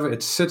into whatever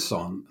it sits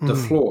on, the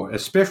floor,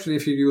 especially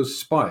if you use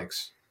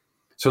spikes.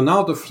 So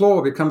now the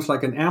floor becomes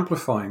like an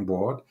amplifying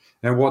board,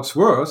 and what's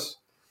worse,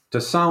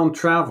 the sound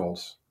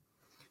travels.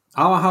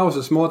 Our house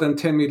is more than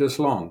 10 meters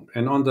long,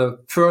 and on the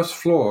 1st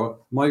floor,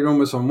 my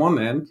room is on one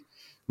end,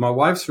 my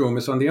wife's room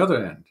is on the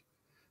other end.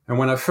 And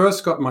when I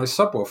first got my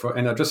subwoofer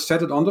and I just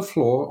set it on the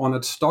floor on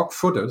its stock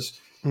footers,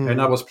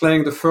 and I was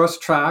playing the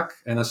first track,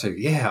 and I said,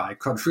 yeah, I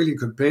got really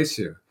good bass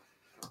here.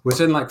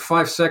 Within like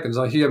 5 seconds,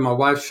 I hear my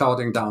wife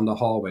shouting down the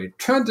hallway,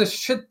 turn this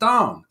shit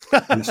down.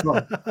 And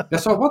I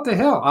thought, what the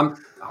hell?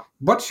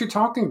 What's she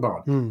talking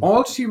about?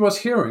 All she was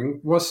hearing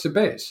was the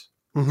bass.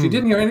 She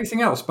didn't hear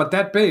anything else, but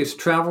that bass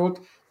traveled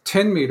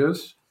 10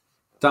 meters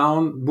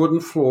down wooden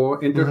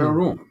floor into her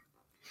room.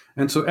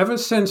 And so ever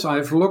since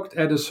I've looked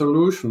at a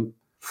solution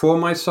for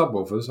my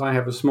subwoofers, I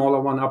have a smaller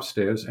one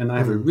upstairs and I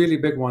have a really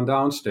big one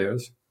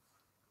downstairs,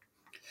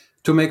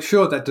 to make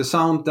sure that the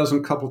sound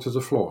doesn't couple to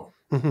the floor.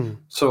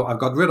 So I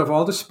got rid of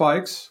all the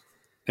spikes,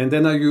 and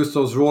then I used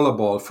those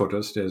rollerball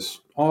footers. There's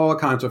all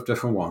kinds of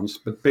different ones,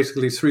 but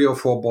basically 3 or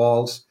 4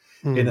 balls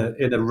in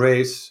a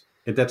race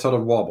in that sort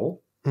of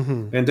wobble.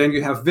 And then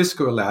you have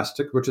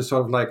viscoelastic, which is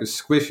sort of like a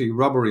squishy,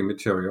 rubbery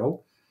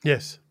material.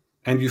 Yes.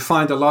 And you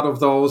find a lot of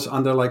those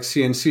under like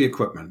CNC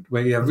equipment,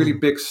 where you have really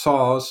big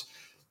saws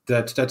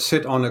that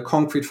sit on a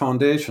concrete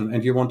foundation,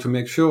 and you want to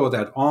make sure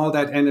that all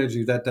that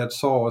energy that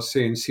saw or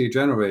CNC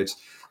generates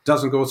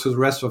doesn't go through the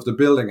rest of the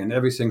building and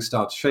everything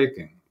starts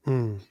shaking.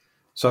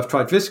 So I've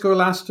tried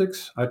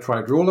viscoelastics, I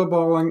tried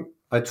rollerballing,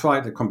 I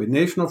tried a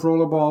combination of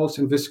rollerballs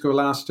and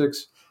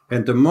viscoelastics,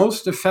 and the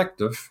most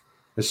effective,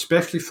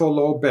 especially for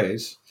low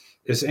bass,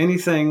 is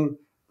anything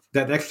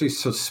that actually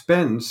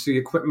suspends the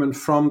equipment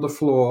from the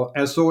floor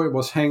as though it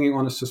was hanging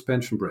on a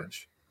suspension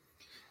bridge.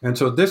 And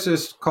so this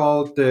is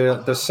called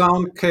the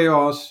Sound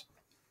Chaos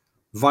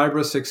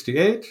Vibra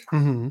 68.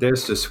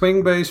 There's the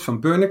swing bass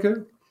from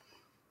Berneke.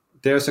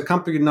 There's a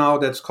company now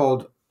that's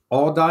called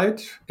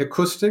Audite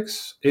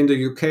Acoustics in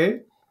the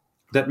UK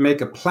that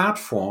make a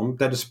platform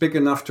that is big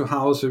enough to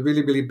house a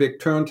really, really big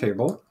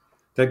turntable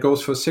that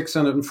goes for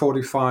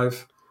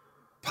 645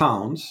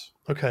 pounds.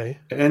 Okay.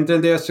 And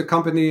then there's a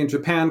company in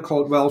Japan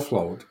called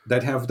Wellfloat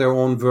that have their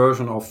own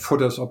version of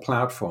footers or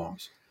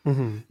platforms.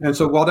 And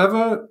so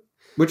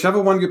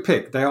whichever one you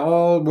pick, they're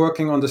all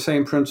working on the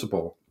same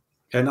principle.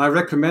 And I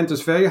recommend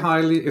this very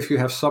highly if you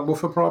have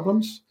subwoofer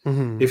problems,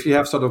 if you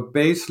have sort of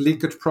bass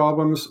leakage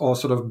problems or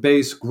sort of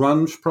bass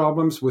grunge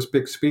problems with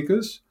big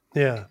speakers,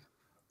 Yeah.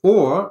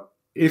 or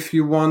if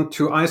you want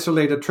to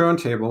isolate a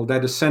turntable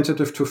that is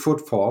sensitive to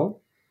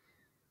footfall,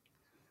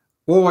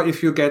 or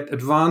if you get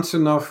advanced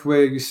enough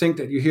where you think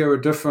that you hear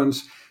a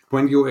difference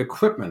when your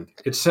equipment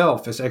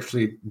itself is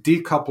actually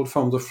decoupled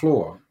from the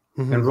floor.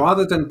 And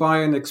rather than buy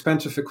an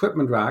expensive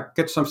equipment rack,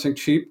 get something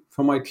cheap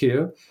from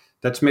IKEA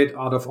that's made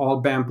out of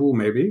all bamboo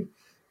maybe.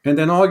 And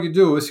then all you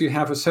do is you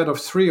have a set of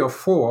 3 or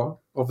 4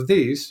 of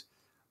these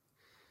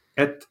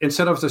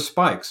instead of the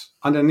spikes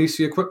underneath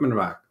the equipment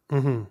rack.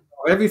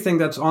 Everything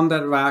that's on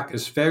that rack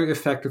is very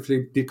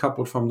effectively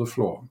decoupled from the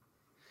floor.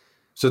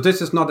 So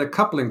this is not a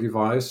coupling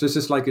device. This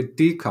is like a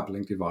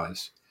decoupling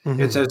device.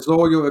 It's as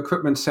though your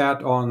equipment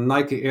sat on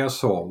Nike Air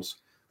soles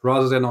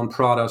rather than on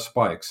Prada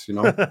spikes, you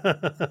know?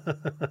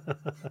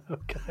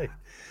 Okay.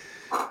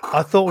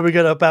 I thought we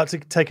were about to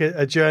take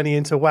a journey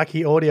into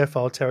wacky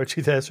audiophile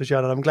territory there, Srajan,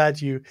 and I'm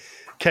glad you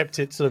kept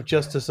it sort of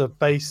just as of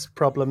bass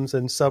problems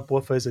and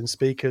subwoofers and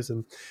speakers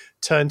and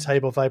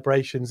turntable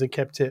vibrations, and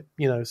kept it,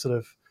 sort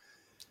of,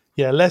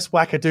 less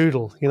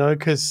wackadoodle,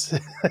 because...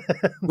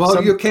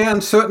 Well, you can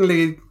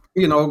certainly,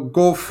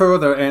 go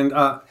further. And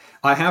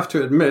I have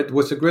to admit,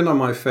 with a grin on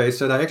my face,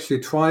 that I actually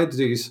tried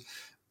these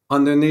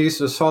underneath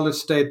a solid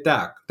state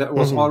DAC that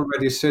was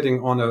already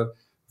sitting on a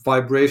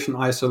vibration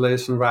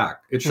isolation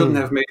rack. It shouldn't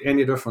have made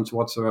any difference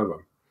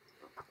whatsoever.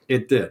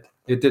 It did.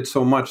 It did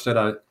so much that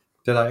I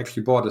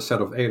actually bought a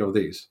set of 8 of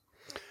these.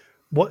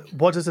 What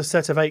does a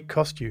set of 8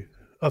 cost you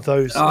of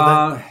those?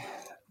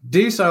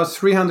 These are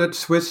 300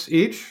 Swiss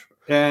each,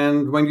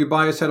 and when you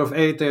buy a set of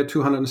 8, they're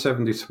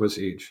 270 Swiss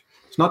each.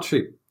 It's not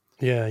cheap.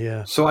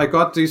 Yeah. So I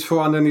got these for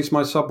underneath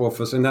my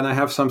subwoofers, and then I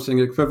have something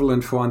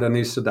equivalent for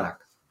underneath the DAC.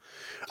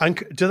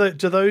 And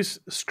do those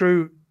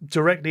screw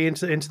directly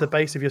into the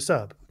base of your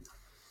sub?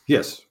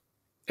 Yes.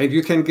 And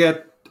you can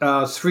get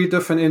 3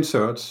 different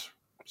inserts.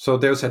 So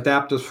there's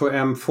adapters for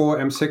M4,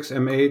 M6,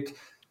 M8.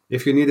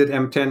 If you needed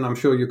M10, I'm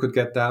sure you could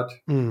get that.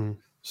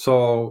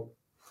 So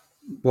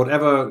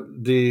whatever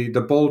the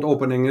bolt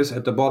opening is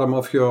at the bottom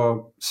of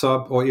your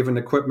sub or even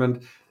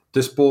equipment,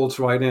 this bolts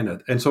right in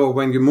it. And so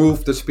when you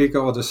move the speaker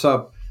or the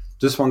sub,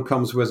 this one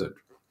comes with it.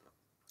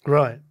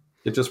 Right.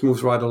 It just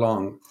moves right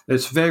along.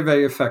 It's very,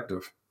 very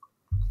effective.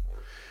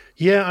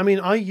 Yeah, I mean,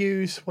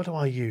 what do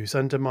I use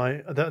they're under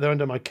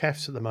my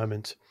Kefs at the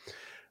moment,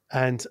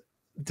 and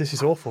this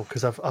is awful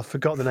because I've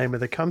forgot the name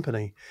of the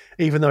company,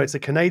 even though it's a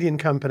Canadian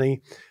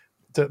company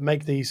that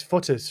make these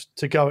footers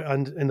to go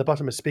in the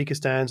bottom of speaker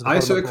stands.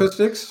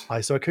 Acoustics?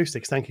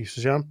 Acoustics, thank you,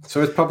 Srajan.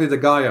 So it's probably the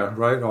Gaia,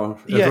 right? Or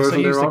yes, I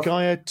use the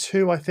Gaia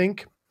 2, I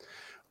think,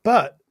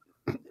 but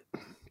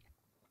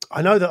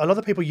I know that a lot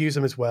of people use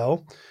them as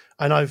well,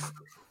 and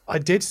I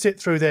did sit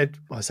through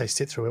I say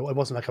sit through it. It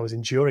wasn't like I was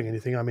enduring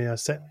anything. I mean, I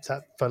sat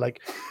for like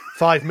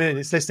 5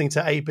 minutes listening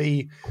to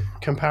A/B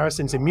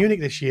comparisons in Munich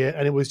this year,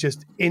 and it was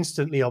just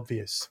instantly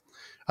obvious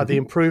the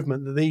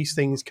improvement that these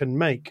things can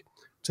make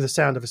to the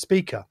sound of a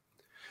speaker.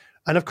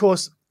 And of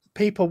course,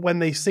 people, when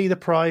they see the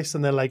price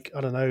and they're like,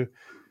 I don't know,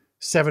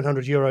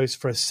 700 euros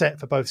for a set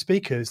for both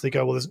speakers, they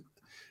go, well,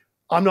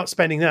 I'm not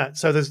spending that.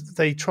 So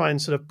they try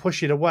and sort of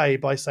push it away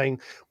by saying,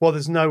 well,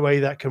 there's no way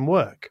that can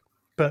work.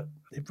 But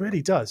it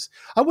really does.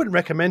 I wouldn't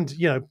recommend,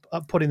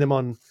 putting them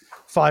on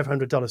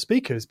 $500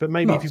 speakers, but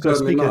maybe if you've got a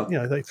speaker,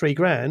 like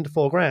 $3,000,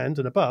 $4,000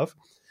 and above,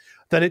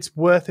 then it's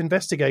worth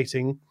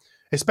investigating,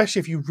 especially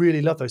if you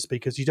really love those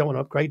speakers. You don't want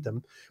to upgrade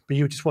them, but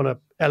you just want to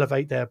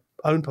elevate their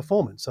own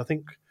performance. I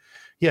think,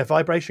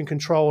 vibration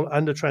control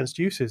under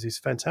transducers is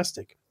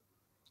fantastic.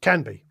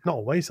 Can be. Not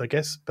always, I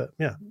guess, but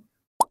yeah.